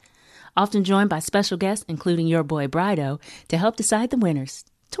month. Often joined by special guests, including your boy Brido, to help decide the winners,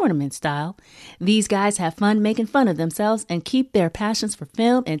 tournament style. These guys have fun making fun of themselves and keep their passions for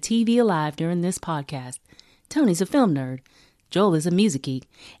film and TV alive during this podcast. Tony's a film nerd, Joel is a music geek,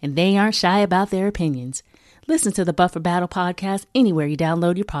 and they aren't shy about their opinions. Listen to the Buffer Battle podcast anywhere you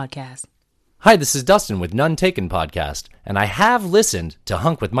download your podcast. Hi, this is Dustin with None Taken Podcast, and I have listened to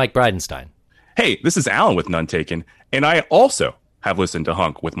Hunk with Mike Bridenstine. Hey, this is Alan with None Taken, and I also have listened to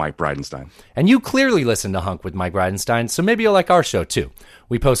Hunk with Mike Bridenstine. And you clearly listen to Hunk with Mike Bridenstine, so maybe you'll like our show too.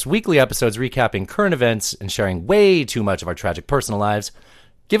 We post weekly episodes recapping current events and sharing way too much of our tragic personal lives.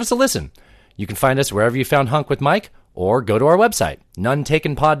 Give us a listen. You can find us wherever you found Hunk with Mike, or go to our website,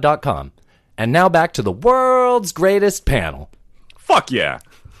 nonetakenpod.com. And now back to the world's greatest panel. Fuck yeah.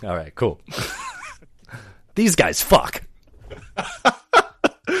 All right, cool. These guys fuck.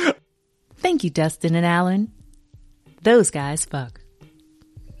 Thank you, Dustin and Alan. Those guys fuck.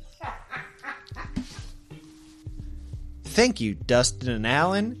 Thank you, Dustin and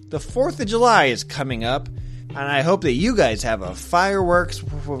Alan. The 4th of July is coming up, and I hope that you guys have a fireworks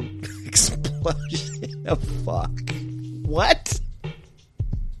explosion of fuck. What?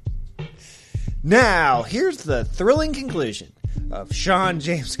 Now, here's the thrilling conclusion of Sean,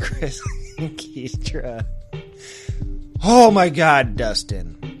 James, Chris, and Keitra. Oh my God,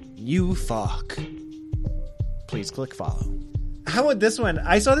 Dustin. You fuck. Please click follow. How about this one?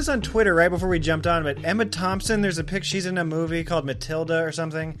 I saw this on Twitter right before we jumped on, but Emma Thompson, there's a pic, she's in a movie called Matilda or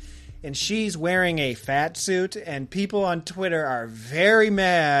something, and she's wearing a fat suit, and people on Twitter are very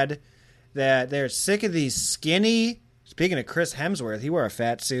mad that they're sick of these skinny... Speaking of Chris Hemsworth, he wore a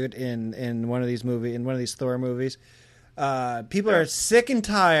fat suit in one of these Thor movies. People are sick and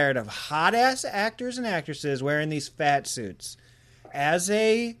tired of hot-ass actors and actresses wearing these fat suits. As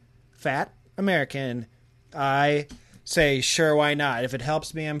a fat American, I say, sure, why not? If it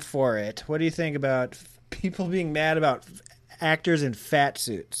helps me, I'm for it. What do you think about people being mad about actors in fat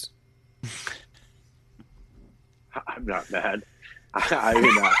suits? I'm not mad. I'm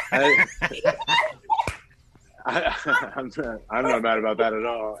not mad about that at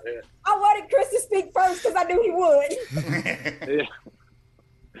all. Yeah. I wanted Chris to speak first because I knew he would. Yeah.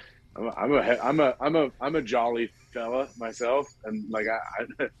 I'm a jolly fella myself, and like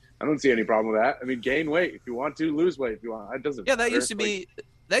I don't see any problem with that. I mean, gain weight if you want to, lose weight if you want. It doesn't. Yeah, that used to be.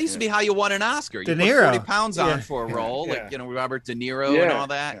 That used to be how you won an Oscar. You De put Niro. 40 pounds on for a role, like Robert De Niro and all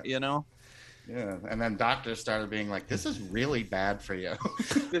that. You know. Yeah, and then doctors started being like, "This is really bad for you."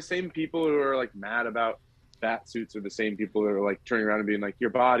 The same people who are like mad about fat suits are the same people that are like turning around and being like, "Your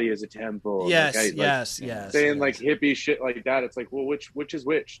body is a temple." Yes, like, yes. Saying like hippie shit like that. It's like, well, which is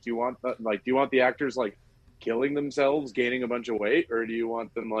which? Do you want the actors like killing themselves, gaining a bunch of weight, or do you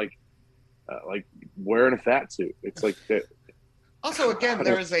want them like wearing a fat suit? It's like that. Also, again,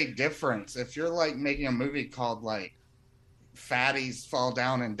 there is a difference. If you're like making a movie called like Fatties Fall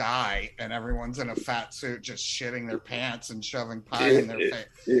Down and Die, and everyone's in a fat suit just shitting their pants and shoving pie in their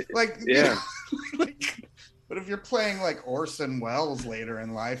face, like, yeah. But if you're playing like Orson Welles later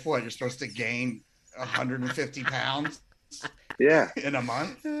in life, what, you're supposed to gain 150 pounds? Yeah, in a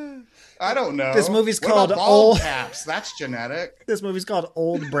month. I don't know. This movie's what called about bald Old Caps. That's genetic. This movie's called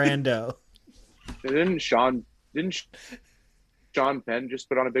Old Brando. Didn't Sean Penn just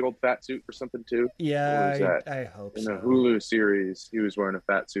put on a big old fat suit for something too? Yeah, I hope in so. a Hulu series, he was wearing a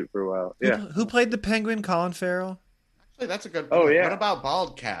fat suit for a while. Yeah. Who played the Penguin? Colin Farrell. Actually, that's a good point. Oh, yeah. What about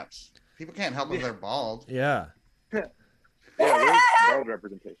bald caps? People can't help if they're bald. Yeah. Yeah, there's bald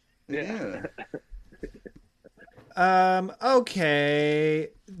representation. Yeah. Okay.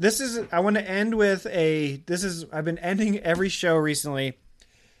 I want to end with I've been ending every show recently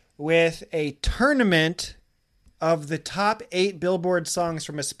with a tournament of the top 8 Billboard songs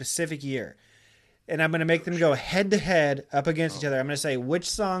from a specific year. And I'm going to make them go head to head up against each other. I'm going to say, which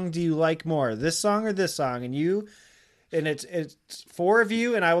song do you like more? This song or this song? And it's 4 of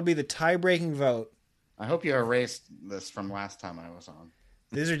you, and I will be the tie-breaking vote. I hope you erased this from last time I was on.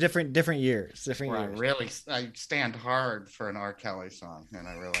 These are different years. Different years. I stand hard for an R. Kelly song, and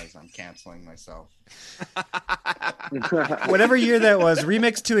I realize I'm canceling myself. Whatever year that was,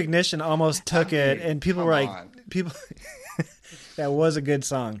 Remix to Ignition almost took it, and people were like, that was a good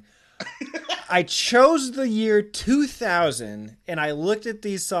song. I chose the year 2000, and I looked at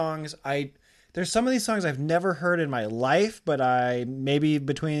these songs. There's some of these songs I've never heard in my life, but maybe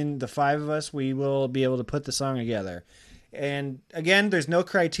between the 5 of us, we will be able to put the song together. And again, there's no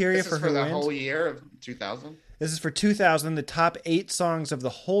criteria for who the wins. whole year of 2000. This is for 2000, the top 8 songs of the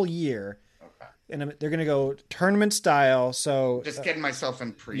whole year. Okay. And they're going to go tournament style. So just getting myself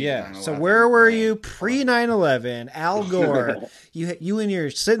in pre. Yeah. So where were you pre 9/11? Al Gore. you and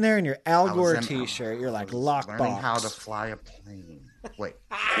you're sitting there in your Al Gore t-shirt. You're like lockbox. Learning how to fly a plane. Wait.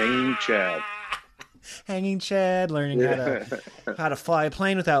 Hanging Chad. Hanging Chad. Learning how to fly a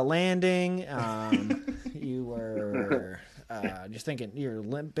plane without landing. You were just thinking you're a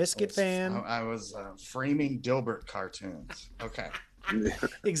Limp Bizkit fan. I was framing Dilbert cartoons. Okay.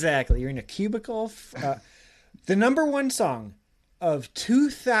 Exactly. You're in a cubicle. The number 1 song of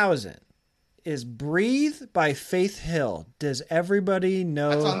 2000 is "Breathe" by Faith Hill. Does everybody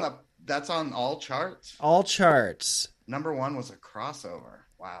know? That's on all charts. All charts. Number 1 was a crossover.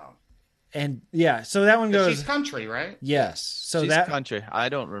 Wow. And yeah, so that one goes. She's country, right? Yes. So she's country. I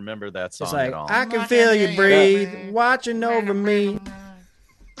don't remember that song it's like, at all. I can feel you breathe, watching over me.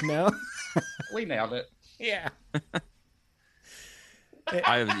 No, we nailed it. Yeah.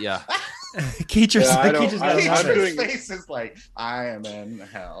 Keith, I'm doing face is like, I am in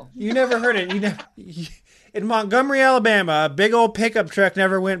hell. You never heard it. In Montgomery, Alabama, a big old pickup truck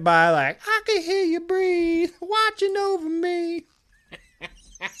never went by like, I can hear you breathe, watching over me.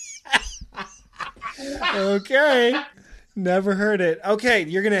 Okay. Never heard it. Okay,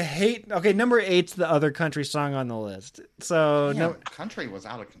 you're going to hate. Okay, number 8's the other country song on the list. So country was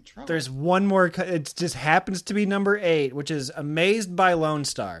out of control. There's one more. It just happens to be number 8, which is "Amazed" by Lone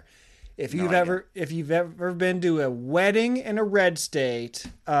Star. If you've ever been to a wedding in a red state,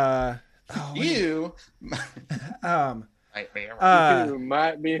 you might be a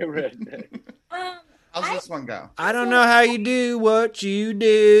redneck. How's this one go? I don't know how you do what you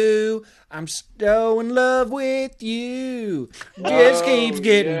do. I'm so in love with you. Just keeps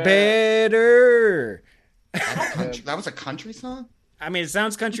getting better. That was a country song? I mean, it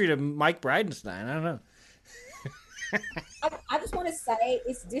sounds country to Mike Bridenstine. I don't know. I just want to say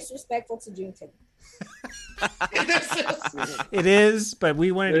it's disrespectful to Juneteenth. It is, but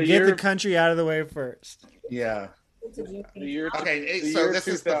we wanted to get the country out of the way first. Yeah. Okay, so this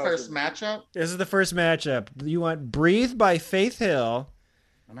is the first matchup? This is the first matchup. You want "Breathe" by Faith Hill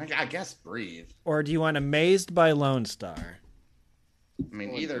I guess Breathe. Or do you want Amazed by Lone Star? I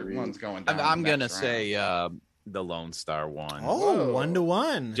mean, either one's going down. I'm the gonna next say the Lone Star one. Oh,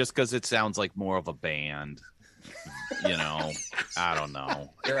 1-1. Just because it sounds like more of a band. You know, I don't know.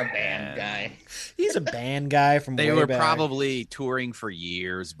 You're a band guy. He's a band guy from They way were back. probably touring for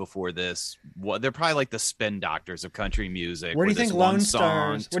years before this. They're probably like the spin doctors of country music. Where do you this think one Lone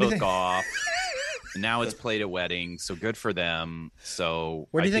song Stars? Where do you took think- off? And now it's played at weddings, so good for them. So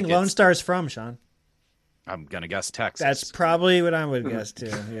Where do you I think Lone it's- Star's from, Sean? I'm gonna guess Texas. That's probably what I would guess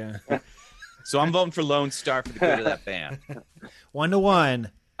too. Yeah. So I'm voting for Lone Star for the good of that band.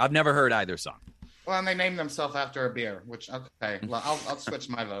 1-1. I've never heard either song. Well, and they named themselves after a beer, which, okay. Well, I'll switch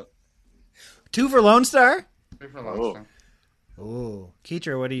my vote. 2 for Lone Star? 3 for Lone Star. Ooh.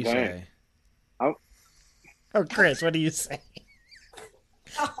 Keetra, what do you Dang. say? Oh, Chris, what do you say?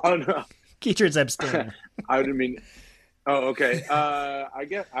 oh no. Keetra's abstaining. I didn't mean. Oh, okay. I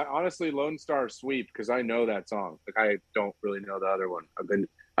guess honestly, Lone Star sweep because I know that song. Like I don't really know the other one.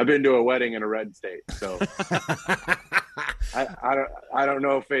 I've been to a wedding in a red state, so I don't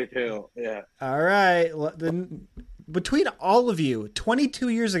know Faith Hill. Yeah. All right. Between all of you, 22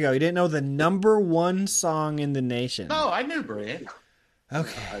 years ago, you didn't know the number 1 song in the nation. No, I knew Breathe.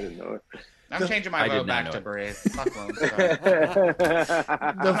 Okay. I didn't know it. I'm changing my I vote did not back know to it. Breathe. Fuck Lone Star.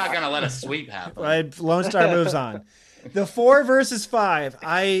 I'm not going to let a sweep happen. Right, Lone Star moves on. The 4 versus 5.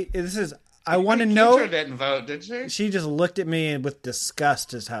 I want to know. Keitra didn't vote, did she? She just looked at me and with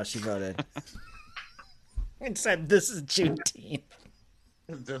disgust is how she voted. And said, "This is Juneteenth."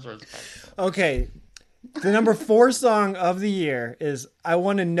 Okay. The number 4 song of the year is I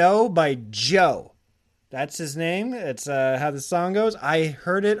Want to Know by Joe. That's his name. It's how the song goes. I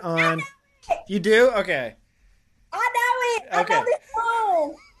heard it on... You do? Okay. I know it. Okay. I know this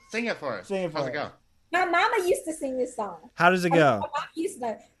song. Sing it for us. Sing it for How's us. it go? My mama used to sing this song. How does it My go? mama used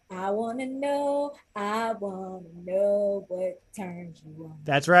to. I wanna know what turns you on.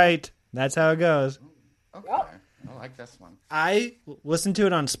 That's right. That's how it goes. Okay. I like this one. I listened to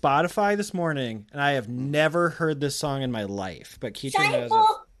it on Spotify this morning, and I have never heard this song in my life. But Keisha knows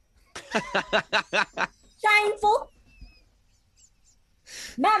it. Shameful. Shameful.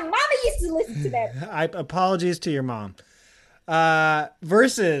 My mama used to listen to that. Apologies to your mom.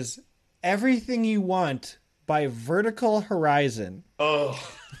 Versus Everything You Want by Vertical Horizon. Oh.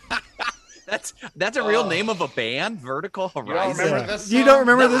 That's a real name of a band, Vertical Horizon. remember this song? You don't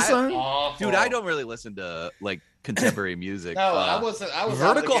remember this I- song? Awful. Dude, I don't really listen to like contemporary music. No, I was Vertical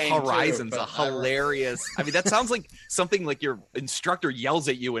out of the game, Horizon's too, a but hilarious. I mean, that sounds like something like your instructor yells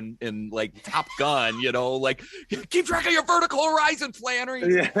at you in like Top Gun. You know, like keep track of your vertical horizon,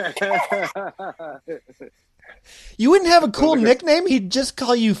 Flannery. Yeah. You wouldn't have a cool nickname? He'd just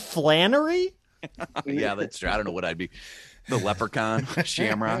call you Flannery? Yeah, that's true. I don't know what I'd be. The Leprechaun,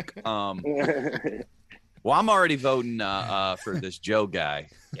 Shamrock. Well, I'm already voting for this Joe guy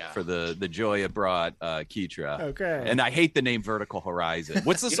for the joy it brought Keitra. Okay. And I hate the name Vertical Horizon.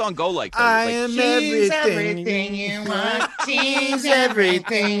 What's the song go like? Though? I Like, am She's everything. you want. She's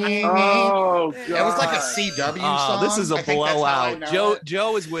everything you need. Oh, God. It was like a CW song. this is a I think that's how I blowout. know it.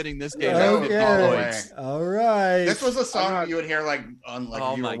 Joe is winning this game. Joe by is 50 all the points. way. All right. This was a song you would hear like on like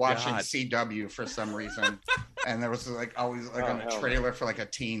Oh you my were watching God. CW for some reason, and there was like always like on a hell trailer for like a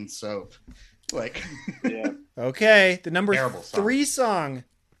teen soap, like Yeah. Okay, the number Terrible song. 3 song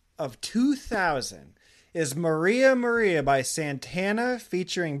of 2000 is Maria Maria by Santana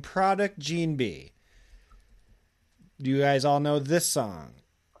featuring Product Gene B. Do you guys all know this song?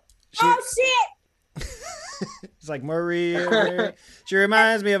 Oh shit! It's like Maria, Maria. She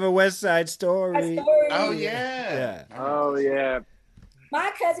reminds me of a West Side Story. A story. oh yeah, Yeah. Oh, yeah.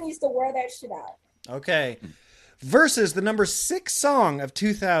 My cousin used to wear that shit out. Okay. Versus the number 6 song of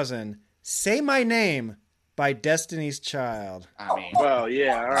 2000, Say My Name by Destiny's Child. I mean, Well,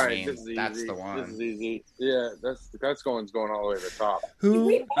 yeah. All right. mean, this is easy. that's the one. This is easy. Yeah, that's going all the way to the top. Did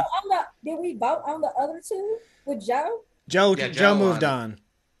we Who? vote on the other 2 with Joe? Joe, Yeah, Joe Joe moved won. on.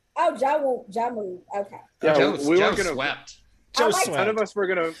 Oh, Joe moved. Okay. Yeah, Joe, we Joe weren't gonna. swept. Joe I like swept. None of us were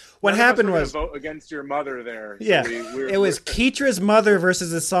gonna. What none of us happened were gonna was- vote against your mother there. So Yeah, we it was Keetra's mother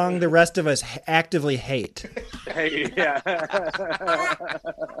versus a song the rest of us actively hate. Hey, yeah.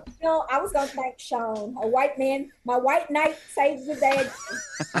 No, I was gonna thank Sean, a white man. My white knight saved the day.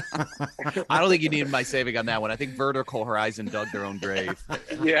 I don't think you need my saving on that one. I think Vertical Horizon dug their own grave.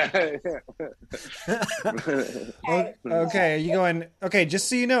 Yeah. Okay, are you going? Okay, just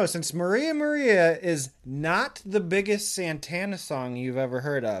so you know, since Maria Maria is not the biggest Santana song you've ever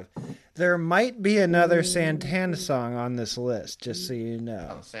heard of, there might be another Santana song on this list. Just so you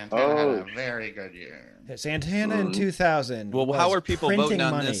know. Santana had a very good year. Santana in 2000. Well, how was are people printing voting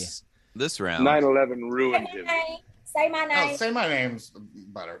on money. this round? 9/11 ruined him. Say my name. Say My Name's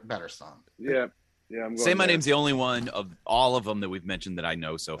better song. Yeah. I'm going Say My there. Name's the only one of all of them that we've mentioned that I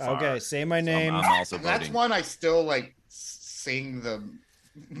know so far. Okay, Say My Name. I'm also voting. That's one I still like sing the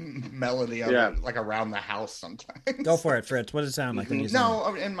melody of it, like around the house sometimes. Go for it, Fritz. What does it sound like when you sing?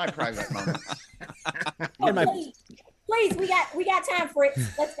 No, in my private moments. Please, we got time, Fritz.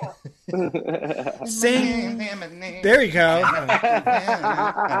 Let's go. Sing. There you go.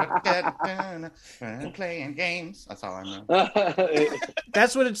 Playing games. That's all I know.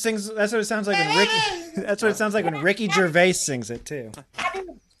 That's what it sings. That's what it sounds like when Ricky. That's what it sounds like when Ricky Gervais sings it too. I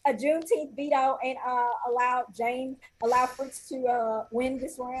do a Juneteenth veto and allow Fritz to win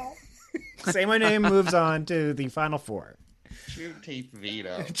this round. Say My Name moves on to the final four. Juneteenth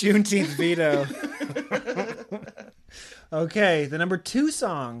veto. Juneteenth veto. Okay, the number 2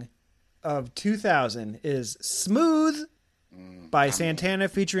 song of 2000 is Smooth by Santana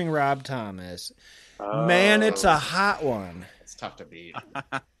featuring Rob Thomas. Man, it's a hot one. It's tough to beat.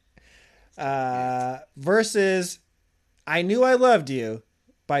 Versus I Knew I Loved You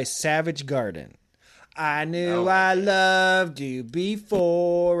by Savage Garden. I knew I loved you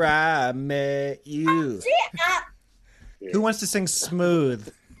before I met you. Who wants to sing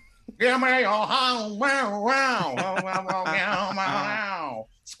Smooth? Give me your wow, wow, wow, wow, wow, wow.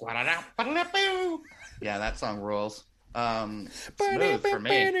 Yeah, that song rules. Smooth for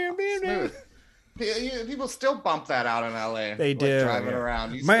me. Smooth. People still bump that out in LA. They do. Driving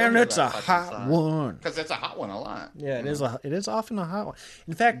around. Man, it's a hot one. Because it's a hot one a lot. Yeah, it is. It is often a hot one.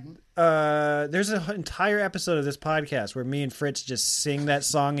 In fact, there's an entire episode of this podcast where me and Fritz just sing that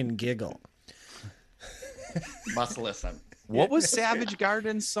song and giggle. Must listen. What was Savage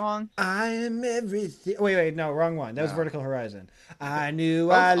Garden's song? I am everything. Wait, no, wrong one. That was Vertical Horizon. I knew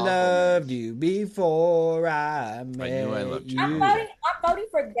I loved you before I met I knew I loved you. I'm voting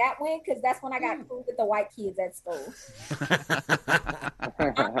for that one because that's when I got cool with the white kids at school.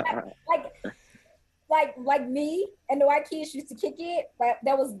 like me and the white kids used to kick it.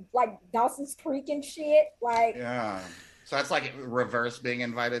 That was like Dawson's Creek and shit. Like yeah. So that's like reverse being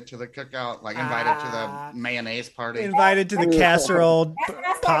invited to the cookout, like invited to the mayonnaise party. Invited to the casserole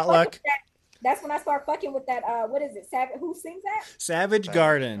potluck. That's when I start fucking with that. What is it? Who sings that? Savage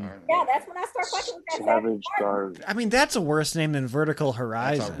Garden. Yeah, that's when I start fucking with that. Savage Garden. I mean, that's a worse name than Vertical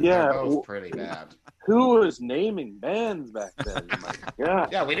Horizon. That was pretty bad. Who was naming bands back then? My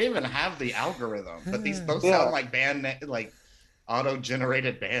God. Yeah, we didn't even have the algorithm, but these both sound like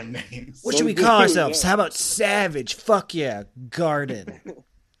auto-generated band names. What should we call ourselves? How about Savage? Fuck yeah, Garden.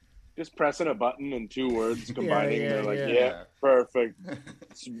 Just pressing a button and 2 words combining. They're like, perfect.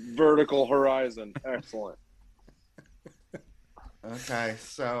 It's Vertical Horizon. Excellent. Okay,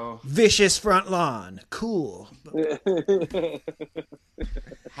 so Vicious Front Lawn. Cool.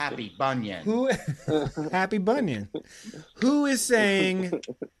 Happy Bunyan. Happy Bunyan. Who is saying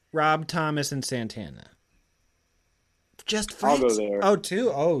Rob Thomas and Santana? Just Fritz? I'll go there. Oh,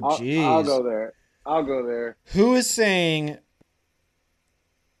 2? Oh, jeez. I'll go there. Who is saying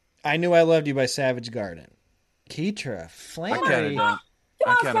I Knew I Loved You by Savage Garden? Keitra, Flannery. I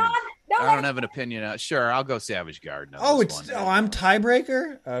don't have an opinion out. Sure, I'll go Savage Garden. I'm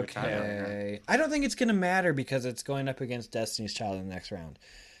tiebreaker? Okay. I don't think it's going to matter because it's going up against Destiny's Child in the next round.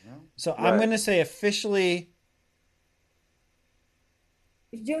 So I'm going to say officially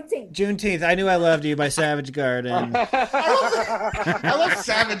Juneteenth. I Knew I Loved You by Savage Garden. I love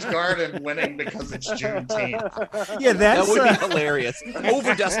Savage Garden winning because it's Juneteenth. Yeah, that would be hilarious.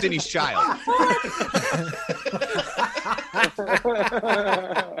 Over Destiny's Child. I'm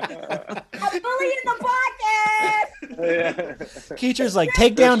bullying the podcast. Keacher's like,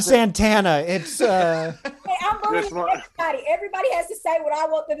 take down Santana. It's Hey, I'm bullying everybody. Everybody has to say what I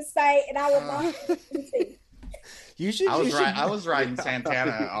want them to say, and I will not. You should. I was riding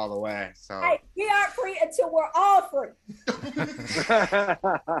Santana all the way. So hey, we aren't free until we're all free.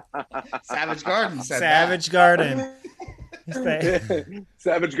 Savage Garden said Savage Garden.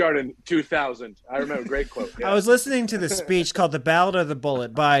 Savage Garden 2000. I remember, great quote. Yeah. I was listening to the speech called "The Ballad of the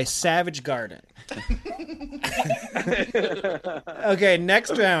Bullet" by Savage Garden. Okay,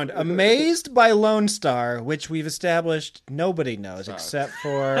 next round. Amazed by Lone Star, which we've established nobody knows except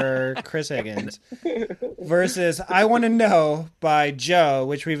for Chris Higgins, versus I Want to Know by Joe,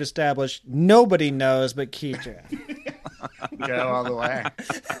 which we've established nobody knows but Keitra. Joe all the way.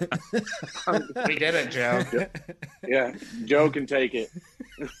 We did it, Joe. Yeah, Joe can take it.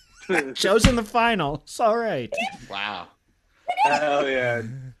 Joe's in the final. It's all right. Wow. Hell yeah.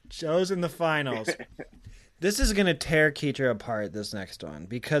 Joe's in the finals. This is going to tear Keitra apart, this next one,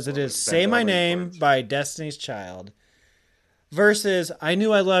 because it is Say My Name by Destiny's Child versus I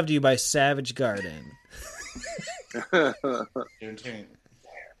Knew I Loved You by Savage Garden. Juneteenth.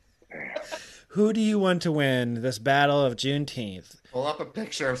 Who do you want to win this battle of Juneteenth? Pull up a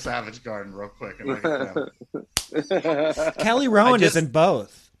picture of Savage Garden real quick. And look at them. Kelly Rowan is in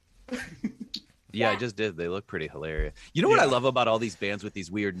both. Yeah, I just did. They look pretty hilarious. You know what I love about all these bands with these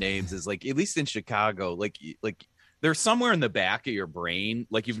weird names is like, at least in Chicago, like they're somewhere in the back of your brain.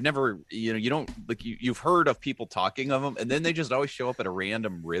 Like you've never, you don't like you've heard of people talking of them, and then they just always show up at a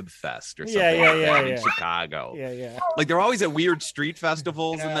random rib fest or something in Chicago. Yeah. Like they're always at weird street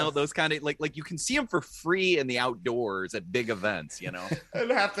festivals and those kind of like you can see them for free in the outdoors at big events, you know. And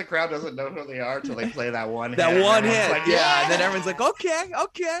half the crowd doesn't know who they are until they play that one hit. Like, yeah. And then everyone's like,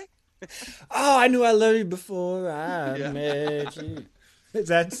 okay. Oh, I knew I loved you before I met you. Is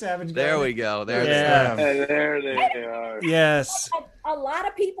that Savage Garden? There we go. There they are. Yes. A lot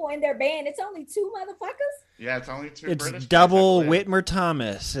of people in their band. It's only 2 motherfuckers. Yeah, it's only 2 It's British double guys, Whitmer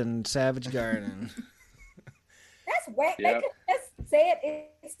Thomas and Savage Garden. That's whack. They could just say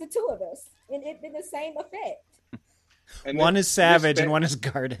it's the 2 of us, and it did the same effect. And one is Savage and one is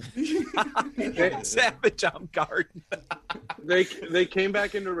Garden. Savage, I'm Garden. They came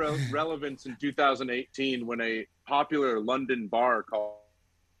back into relevance in 2018 when a popular London bar called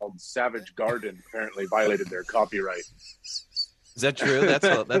Savage Garden apparently violated their copyright. Is that true?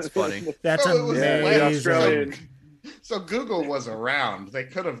 That's funny. That's amazing. So Google was around. They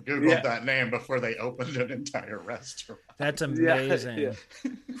could have Googled that name before they opened an entire restaurant. That's amazing. Yeah.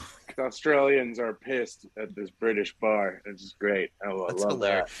 Australians are pissed at this British bar. It's just great. I love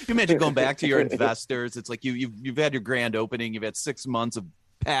hilarious. that. You imagine going back to your investors. It's like you've had your grand opening. You've had 6 months of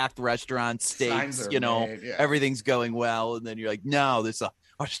packed restaurants, steaks. Made, everything's going well, and then you're like, no, this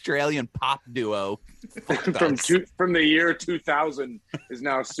Australian pop duo from the year 2000 is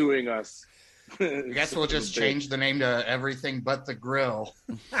now suing us. I guess we'll just change the name to Everything But the Grill.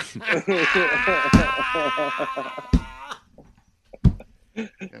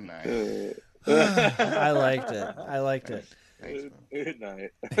 Good night. I liked it. Thanks, Good night.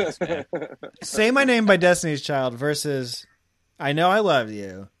 Thanks, man. Say My Name by Destiny's Child versus I Know I Love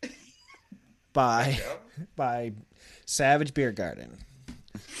You by Savage Beer Garden.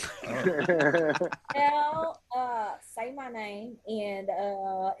 Now, say my name, and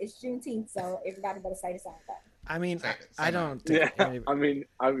it's Juneteenth, so everybody better say the same thing. I mean, I don't think. Yeah, I mean,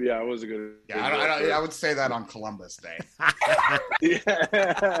 it was a good. Yeah, I would say that on Columbus Day.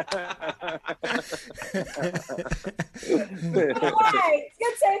 Why?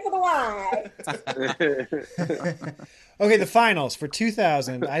 Good say for the why. Okay, the finals for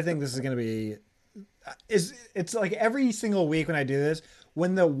 2000. I think this is going to be. It's like every single week when I do this,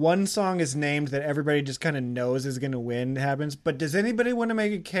 when the one song is named that everybody just kind of knows is going to win happens. But does anybody want to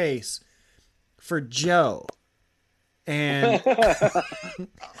make a case for Joe? And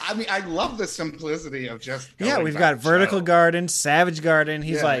I mean, I love the simplicity of just we've got Vertical Joe. Garden, Savage Garden.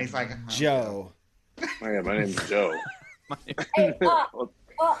 He's like Joe. Oh, yeah, my name's Joe. Hey,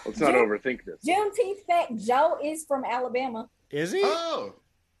 let's not overthink this. Juneteenth fact: Joe is from Alabama. Is he? Oh,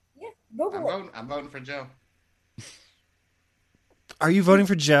 yeah. Google it. I'm voting for Joe. Are you voting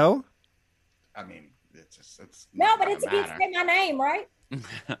for Joe? I mean, it's no, but it's against Say My Name, right?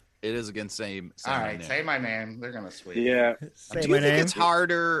 It is against say all right, name. Say My Name. They're gonna sweep. Yeah. Say Do my you think name? it's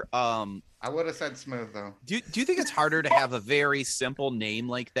harder? I would have said Smooth though. Do you think it's harder to have a very simple name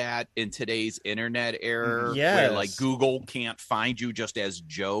like that in today's internet era, where Yes. like Google can't find you just as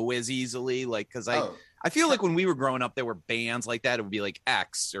Joe as easily? Like, because I feel like when we were growing up, there were bands like that. It would be like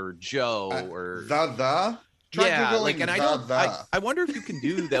X or Joe or the. Try yeah, Googling like, and the. I wonder if you can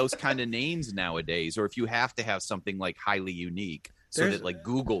do those kind of names nowadays, or if you have to have something like highly unique so that like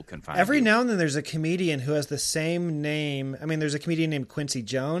Google can find Every you. now and then there's a comedian who has the same name. I mean, there's a comedian named Quincy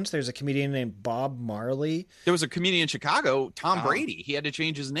Jones. There's a comedian named Bob Marley. There was a comedian in Chicago, Tom Brady. He had to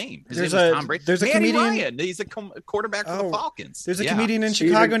change his name. His There's name is a- Tom Brady. there's a Manny comedian- Ryan. He's a quarterback for the Falcons. There's a Yeah. comedian in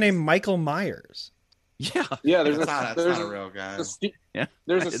Chicago named Michael Myers. Yeah, Yeah, there's That's there's not a real guy.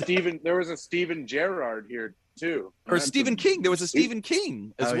 There was a Steven Gerrard here too. Or Stephen King. There was a Stephen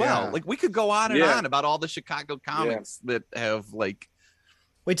King as Oh, well. yeah. Like we could go on and Yeah. on about all the Chicago comics that have like.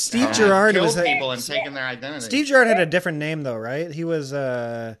 Wait, Steve Gerrard killed was people and taken their identity. Steve Gerrard had a different name though, right? He was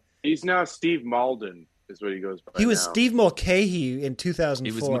He's now Steve Malden, is what he goes by. he was now. Steve Mulcahy in He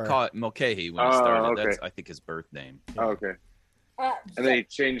 2004. was Mulcahy when he Oh, started. okay. That's I think his birth name. Oh, okay. And they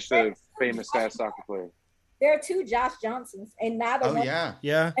changed the famous fast soccer player. There are 2 Josh Johnsons, and neither one.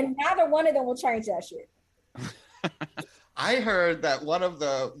 Yeah. And neither one of them will change that shit. I heard that one of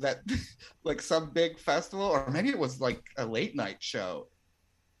like some big festival, or maybe it was like a late night show,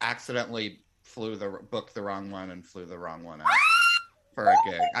 accidentally booked the wrong one and flew the wrong one out for a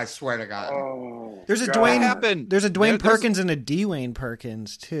gig. I swear to God. There's a Dwayne Perkins and a Dwayne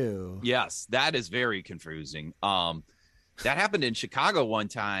Perkins too. Yes, that is very confusing. That happened in Chicago one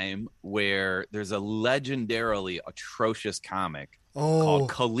time, where there's a legendarily atrocious comic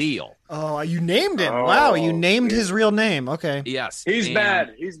called Khalil. Oh, you named him. Wow, you named his real name. Okay. Yes. He's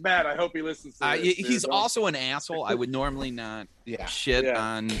bad. He's bad. I hope he listens to this. He's also an asshole. I would normally not shit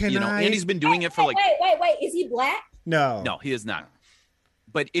on, Can I- and he's been doing it for like... Wait. Is he black? No. No, he is not.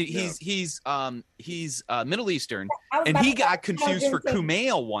 But he's Middle Eastern, I was and about he to got say, confused for no,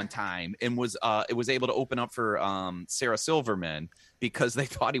 Kumail one time, and was able to open up for Sarah Silverman because they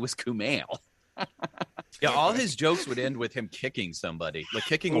thought he was Kumail. Yeah, all his jokes would end with him kicking somebody, like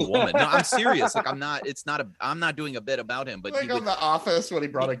kicking a woman. No, I'm serious. Like I'm not doing a bit about him, but like on The Office when he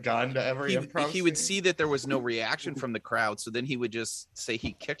brought a gun to every improv. He would see that there was no reaction from the crowd, so then he would just say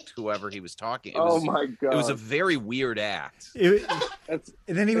he kicked whoever he was talking. My God. It was a very weird act. And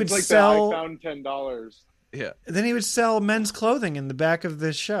then he would like sell. I found $10. Yeah. Then he would sell men's clothing in the back of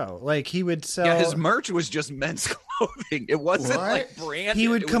the show. Like he would sell. Yeah, his merch was just men's clothing. It wasn't like branded. He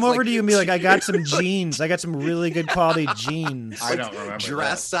would come over to you and be like, "I got some jeans. I got some really good quality jeans." I don't remember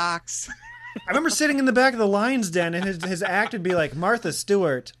dress socks. I remember sitting in the back of the Lion's Den, and his act would be like, "Martha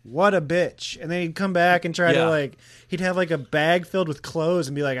Stewart, what a bitch," and then he'd come back and try to he'd have like a bag filled with clothes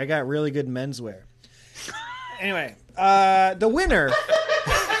and be like, "I got really good menswear." Anyway, the winner.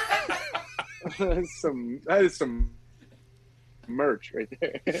 That is some merch right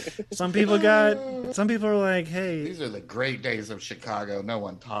there. Some people are like, "Hey, these are the great days of Chicago. No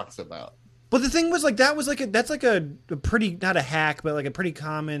one talks about." But the thing was, like, that's like a pretty, not a hack, but like a pretty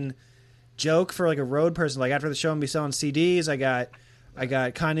common joke for like a road person. Like after the show, I'm be selling CDs. I got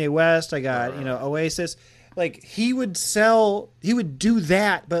Kanye West. I got Oasis. Like he would do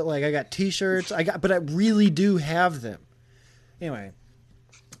that, but like I got T-shirts. But I really do have them. Anyway.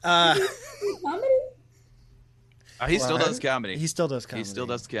 Comedy? He still does comedy. He still does comedy. He still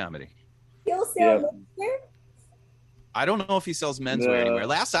does comedy. He'll sell menswear? I don't know if he sells menswear anywhere.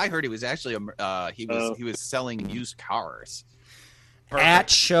 Last I heard, he was actually he was selling used cars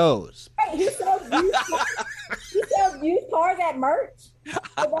at shows. Hey, he sells used cars at merch.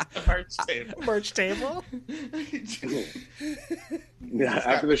 Merch table. Yeah,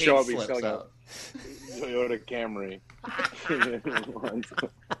 after the show, I'll be selling a Toyota Camry.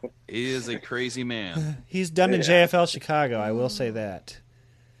 He is a crazy man. He's done in JFL Chicago, I will say that.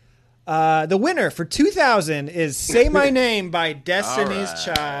 The winner for 2000 is Say My Name by Destiny's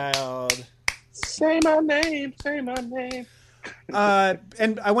Child. Say my name, say my name.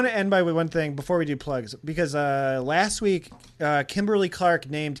 And I want to end by one thing before we do plugs, because last week Kimberly Clark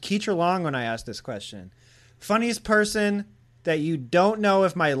named Keetra Long when I asked this question. Funniest person that you don't know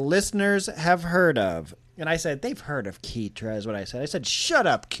if my listeners have heard of. And I said, they've heard of Keetra, is what I said. I said, shut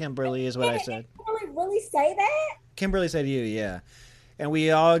up, Kimberly, is what I said. Kimberly really say that? Kimberly said you, yeah. And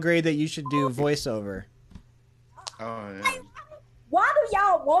we all agreed that you should do voiceover. Oh, yeah. Why do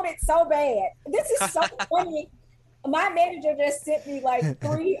y'all want it so bad? This is so funny. My manager just sent me like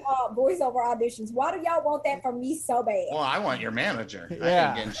 3 voiceover auditions. Why do y'all want that from me so bad? Well, I want your manager.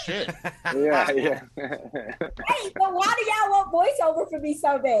 Yeah. I ain't getting shit. Yeah. Hey, but why do y'all want voiceover from me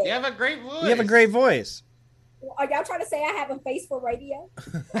so bad? You have a great voice. You have a great voice. Are y'all trying to say I have a face for radio?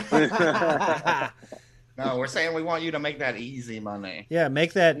 No, we're saying we want you to make that easy money. Yeah,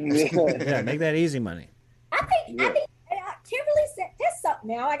 make that easy money. I think Kimberly said that's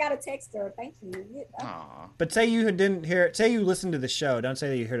something now. I got to text her. Thank you. Aww. But say you didn't hear it. Say you listened to the show. Don't say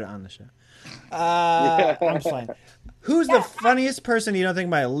that you heard it on the show. I'm fine. Who's the funniest person you don't think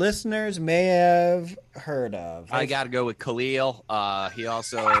my listeners may have heard of? I got to go with Khalil. He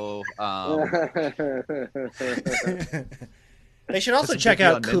also. They should also check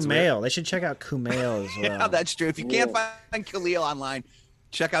out Kumail. They should check out Kumail as well. Yeah, that's true. If you can't find Khalil online,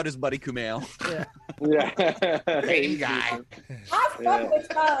 check out his buddy Kumail. Yeah. Hey, guy. I fuck with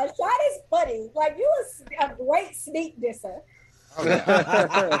Sean. Sean is funny. Like, you was a great sneak disser. Oh,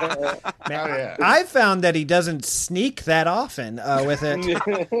 yeah. Man, I found that he doesn't sneak that often with it.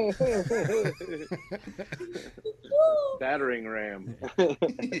 Battering ram.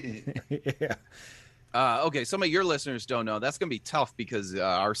 Yeah. Okay, some of your listeners don't know. That's going to be tough because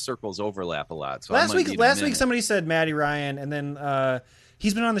our circles overlap a lot. So last week somebody said Maddie Ryan, and then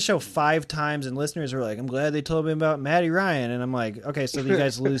he's been on the show 5 times, and listeners are like, I'm glad they told me about Maddie Ryan. And I'm like, okay, so you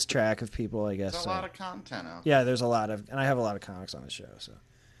guys lose track of people, I guess. There's a lot of content out. Yeah, there's a lot of, and I have a lot of comics on the show, so.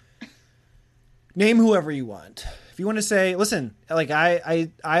 Name whoever you want. If you want to say, listen, like I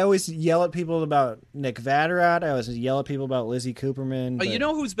always yell at people about Nick Vatterott. I always yell at people about Lizzie Cooperman. You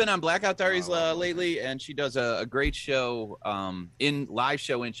know who's been on Blackout Diaries lately, and she does a great show, live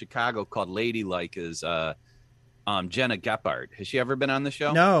show in Chicago called Ladylike. Is Jenna Gephardt. Has she ever been on the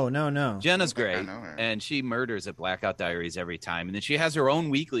show? No. Jenna's great, and she murders at Blackout Diaries every time. And then she has her own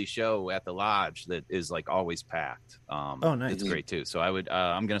weekly show at the Lodge that is like always packed. Nice. It's great too. So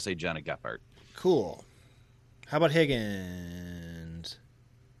I'm gonna say Jenna Gephardt. Cool. How about Higgins?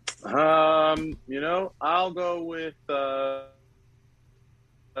 I'll go with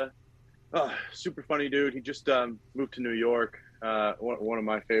super funny dude. He just moved to New York. One of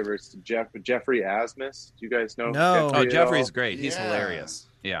my favorites, Jeffrey Asmus. Do you guys know? No. Jeffrey's great. He's hilarious.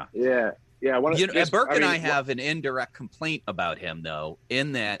 Yeah. Yeah. Burke and I have an indirect complaint about him, though,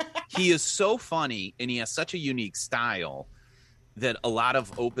 in that he is so funny and he has such a unique style that a lot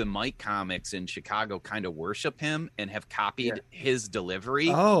of open mic comics in Chicago kind of worship him and have copied his delivery,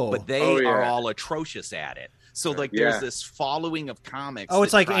 but they are all atrocious at it. So there's this following of comics. Oh,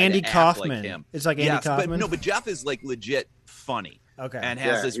 it's like Andy Kaufman. Like him. It's like Andy Kaufman. But Jeff is like legit funny. Okay. And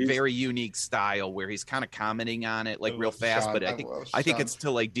has this very unique style where he's kind of commenting on it like real fast, Sean, but I think it's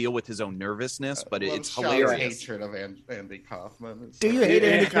to like deal with his own nervousness, but it's Sean's hilarious. hatred of Andy Kaufman. Do you hate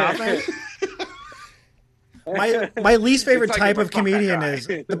Andy Kaufman? My least favorite type of comedian is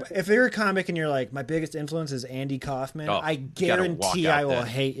if you're a comic and you're like, my biggest influence is Andy Kaufman, I guarantee I will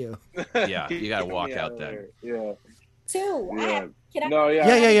hate you. Yeah, you gotta walk out there. Yeah. Two. Yeah. Can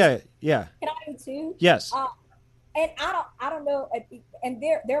I? Yeah. Can I do two? Yes. And I don't know, and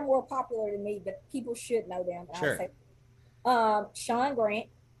they're more popular than me, but people should know them. Sure. Say, Sean Grant.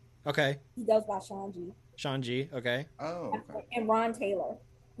 Okay. He goes by Sean G. Sean G. Okay. Oh. Okay. And Ron Taylor.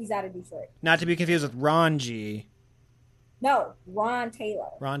 He's out of Detroit. Not to be confused with Ron G. No, Ron Taylor.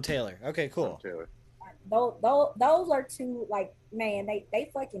 Ron Taylor. Okay, cool. Those are two, like, man, they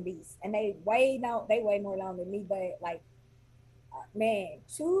fucking beasts, and they way more known than me, but like, man,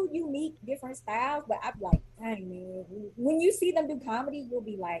 two unique different styles. But I'm like, dang, man, when you see them do comedy, you'll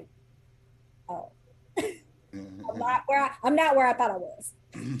be like, oh, I'm not where I thought I was.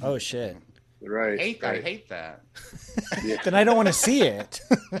 Oh shit. Right. I hate that. Then I don't want to see it.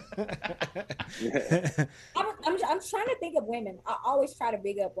 I'm trying to think of women. I always try to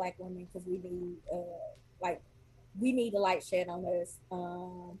big up Black women because we need a light shed on us.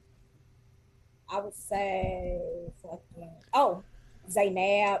 I would say,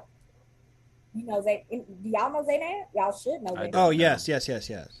 Zaynab. You know, do y'all know Zaynab? Y'all should know Zaynab. Oh yes. Yeah.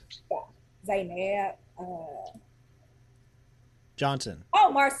 Zaynab. Johnson.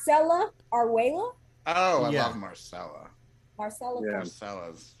 Oh, Marcella Arguello. Oh, I love Marcella.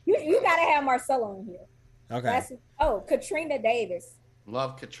 Marcella's. You gotta have Marcella in here. Okay. Katrina Davis.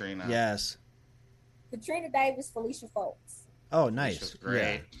 Love Katrina. Yes. Katrina Davis, Felicia Folks. Oh, nice. Felicia's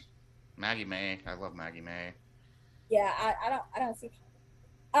great. Yeah. Maggie May. I love Maggie May. Yeah, I don't see.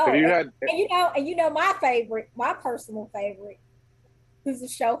 Oh, and you know my favorite, my personal favorite, who's a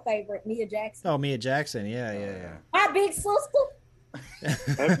show favorite, Mia Jackson. Oh, Mia Jackson. Yeah. My big sister.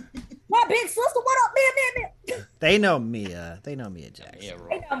 My big sister. What up, Mia? They know Mia. They know Mia Jackson.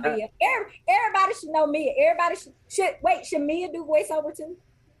 They know Mia. Everybody should know Mia. Everybody should Mia do voiceover too?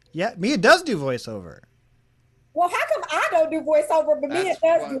 Yeah, Mia does do voiceover. Well, how come I don't do voiceover, but Mia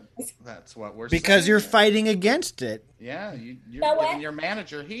does do voiceover? That's what we're because saying. you're fighting against it. Yeah, you're giving your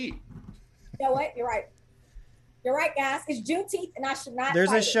manager heat. You know what? You're right. You're right, guys. It's Juneteenth, and I should not.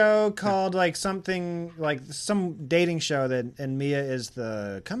 There's a show called like something like some dating show and Mia is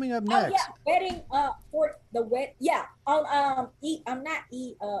the coming up next. Oh yeah, wedding for the wed. Yeah, on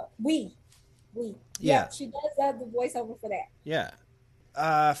we. Yeah, she does the voiceover for that. Yeah.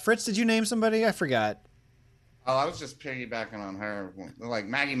 Fritz, did you name somebody? I forgot. Oh, I was just piggybacking on her. Like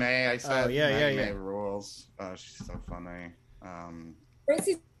Maggie May, I said. Maggie May rules. She's so funny. Fritz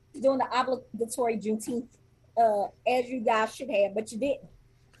is doing the obligatory Juneteenth, as you guys should have, but you didn't.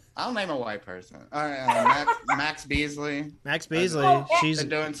 I'll name a white person. Max Beasley. Max Beasley. She's been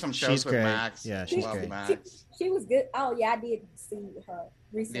doing some shows with great. Max. Yeah, she's Love great. Max. She was good. Oh yeah, I did see her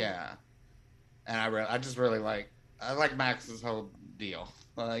recently. Yeah, and I just really like Max's whole deal.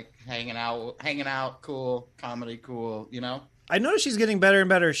 Like hanging out, cool, comedy, cool. You know. I noticed she's getting better and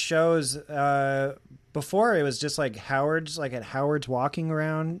better shows. Before it was just like Howard's walking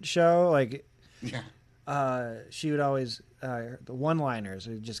around show. Like, yeah. She would always the one-liners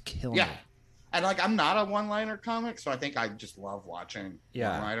would just kill me. And like, I'm not a one-liner comic, so I think I just love watching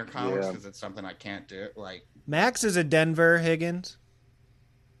one-liner comics because it's something I can't do. Like, Max is a Denver Higgins.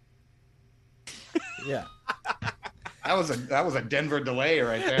 Yeah. That was a Denver delay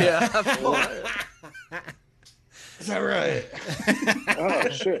right there. Yeah. Is that right? Oh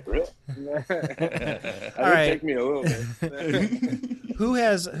shit! Really? All That right. would take me a little bit. Who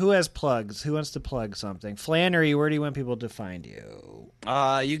has plugs? Who wants to plug something? Flannery, where do you want people to find you?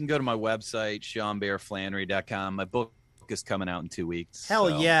 You can go to my website, SeanBearFlannery.com. My book is coming out in 2 weeks. Hell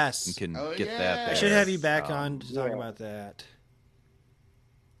so yes. You can get that there. I should have you back on to talk about that.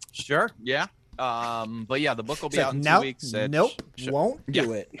 Sure. Yeah. But yeah, the book will be It's out in like, 2 weeks. Won't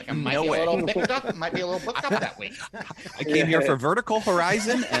do it. Like, might be a little booked up that week. I came here for Vertical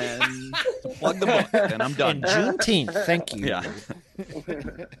Horizon and plug the book, and I'm done. And Juneteenth, thank you. Yeah.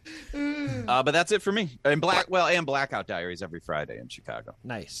 But that's it for me. And Blackout Diaries every Friday in Chicago.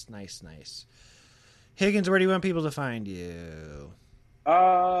 Nice. Higgins, where do you want people to find you?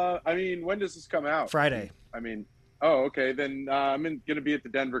 I mean, when does this come out? Friday. I mean, oh, okay. Then I'm going to be at the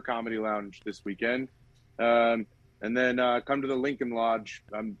Denver Comedy Lounge this weekend, and then come to the Lincoln Lodge.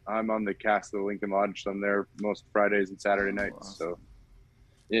 I'm on the cast of the Lincoln Lodge, so I'm there most Fridays and Saturday nights. So,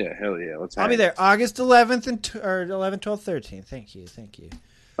 yeah, hell yeah, I'll be there August 11th or 11th, 12th, 13th. Thank you.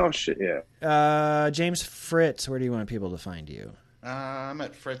 Oh shit, yeah. James Fritz, where do you want people to find you? I'm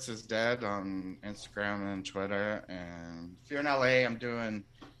at Fritz is Dead on Instagram and Twitter. And if you're in LA, I'm doing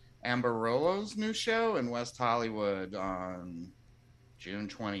Amber Rollo's new show in West Hollywood on June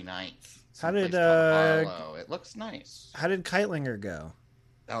 29th. How did Harlow. It looks nice. How did Keitlinger go?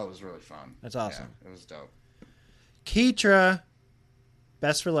 Oh, it was really fun. That's awesome. Yeah, it was dope. Keitra,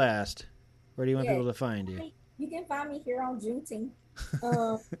 best for last. Where do you want people to find you? You can find me here on Juneteenth.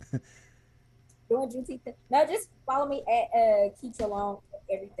 Doing Juneteenth. No, just follow me at Keitra Long,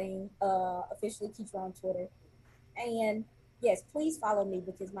 everything. Officially Keitra on Twitter. And yes, please follow me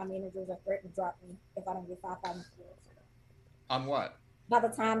because my managers are threatening to drop me if I don't get 5,000 followers. On what? By the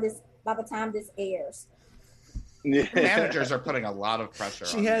time this airs. Managers are putting a lot of pressure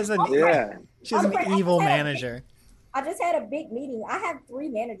on She has you. an evil manager. I just had a big meeting. I have 3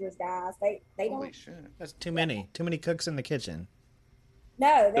 managers, guys. They Holy don't. shit. That's too many. Too many cooks in the kitchen.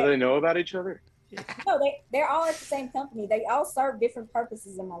 No, Do they know about each other? no, they're all at the same company. They all serve different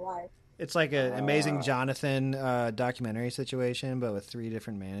purposes in my life. It's like an Amazing Jonathan documentary situation, but with 3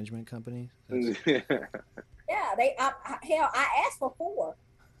 different management companies. Yeah, I asked for 4.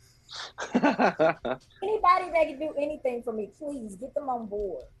 Anybody that can do anything for me, please get them on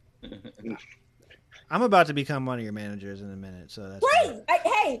board. I'm about to become one of your managers in a minute, so that's Please,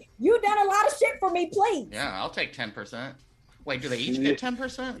 hey, you done a lot of shit for me. Please. Yeah, I'll take 10%. Wait, do they each get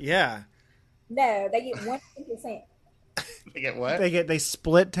 10%? Yeah. No, they get 1%. They get what? They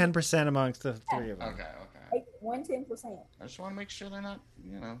split 10% amongst the 3 of them. Okay. They get 110%. I just want to make sure they're not,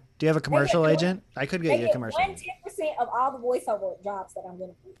 Do you have a commercial They get agent? I could get you a commercial. 110% of all the voiceover jobs that I'm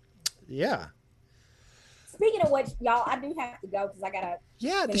going to do. Yeah. Speaking of which, y'all, I do have to go because I gotta.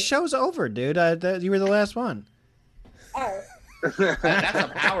 Yeah, the show's over, dude. You were the last one. Oh. That's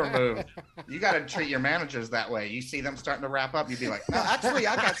a power move. You got to treat your managers that way. You see them starting to wrap up, you'd be like, no, actually,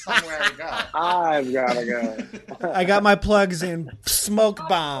 I got somewhere to go. I've got to go. I got my plugs in. Smoke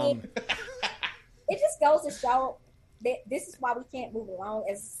bomb. It just goes to show that this is why we can't move along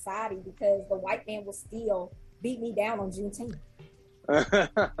as a society because the white man will still beat me down on Juneteenth.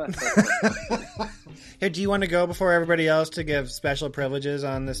 Here, do you want to go before everybody else to give special privileges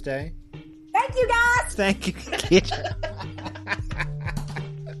on this day? Thank you, guys. Thank you.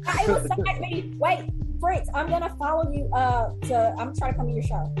 It was so nice meeting you. Wait, Fritz, I'm gonna follow you. I'm trying to come to your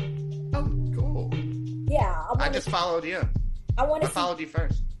show. Oh, cool. Yeah, I just followed you. I followed you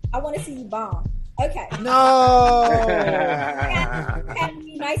first. I want to see you bomb. Okay. No. Have to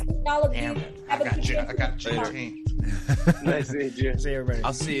be nice meeting all of you. I got Juneteenth. Nice to meet you. See everybody.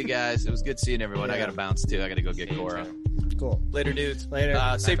 I'll see you guys. It was good seeing everyone. Yeah. I got to bounce too. I got to go get Cora. Cool. Later, dudes. Later.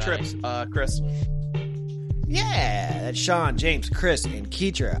 Safe Bye-bye. trips, Chris. Yeah, that's Sean, James, Chris, and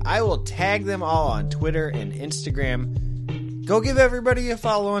Keitra. I will tag them all on Twitter and Instagram. Go give everybody a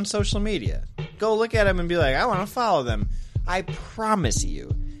follow on social media. Go look at them and be like, I want to follow them. I promise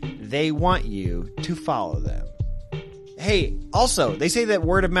you, they want you to follow them. Hey, also, they say that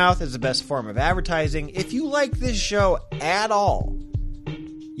word of mouth is the best form of advertising. If you like this show at all,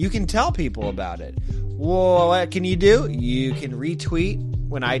 you can tell people about it. Well, what can you do? You can retweet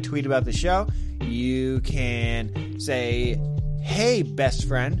when I tweet about the show. You can say, hey, best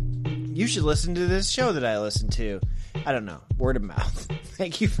friend, you should listen to this show that I listen to. I don't know. Word of mouth.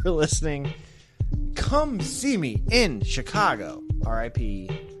 Thank you for listening. Come see me in Chicago. R.I.P.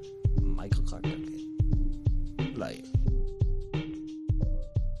 Michael Clark Duncan. Like.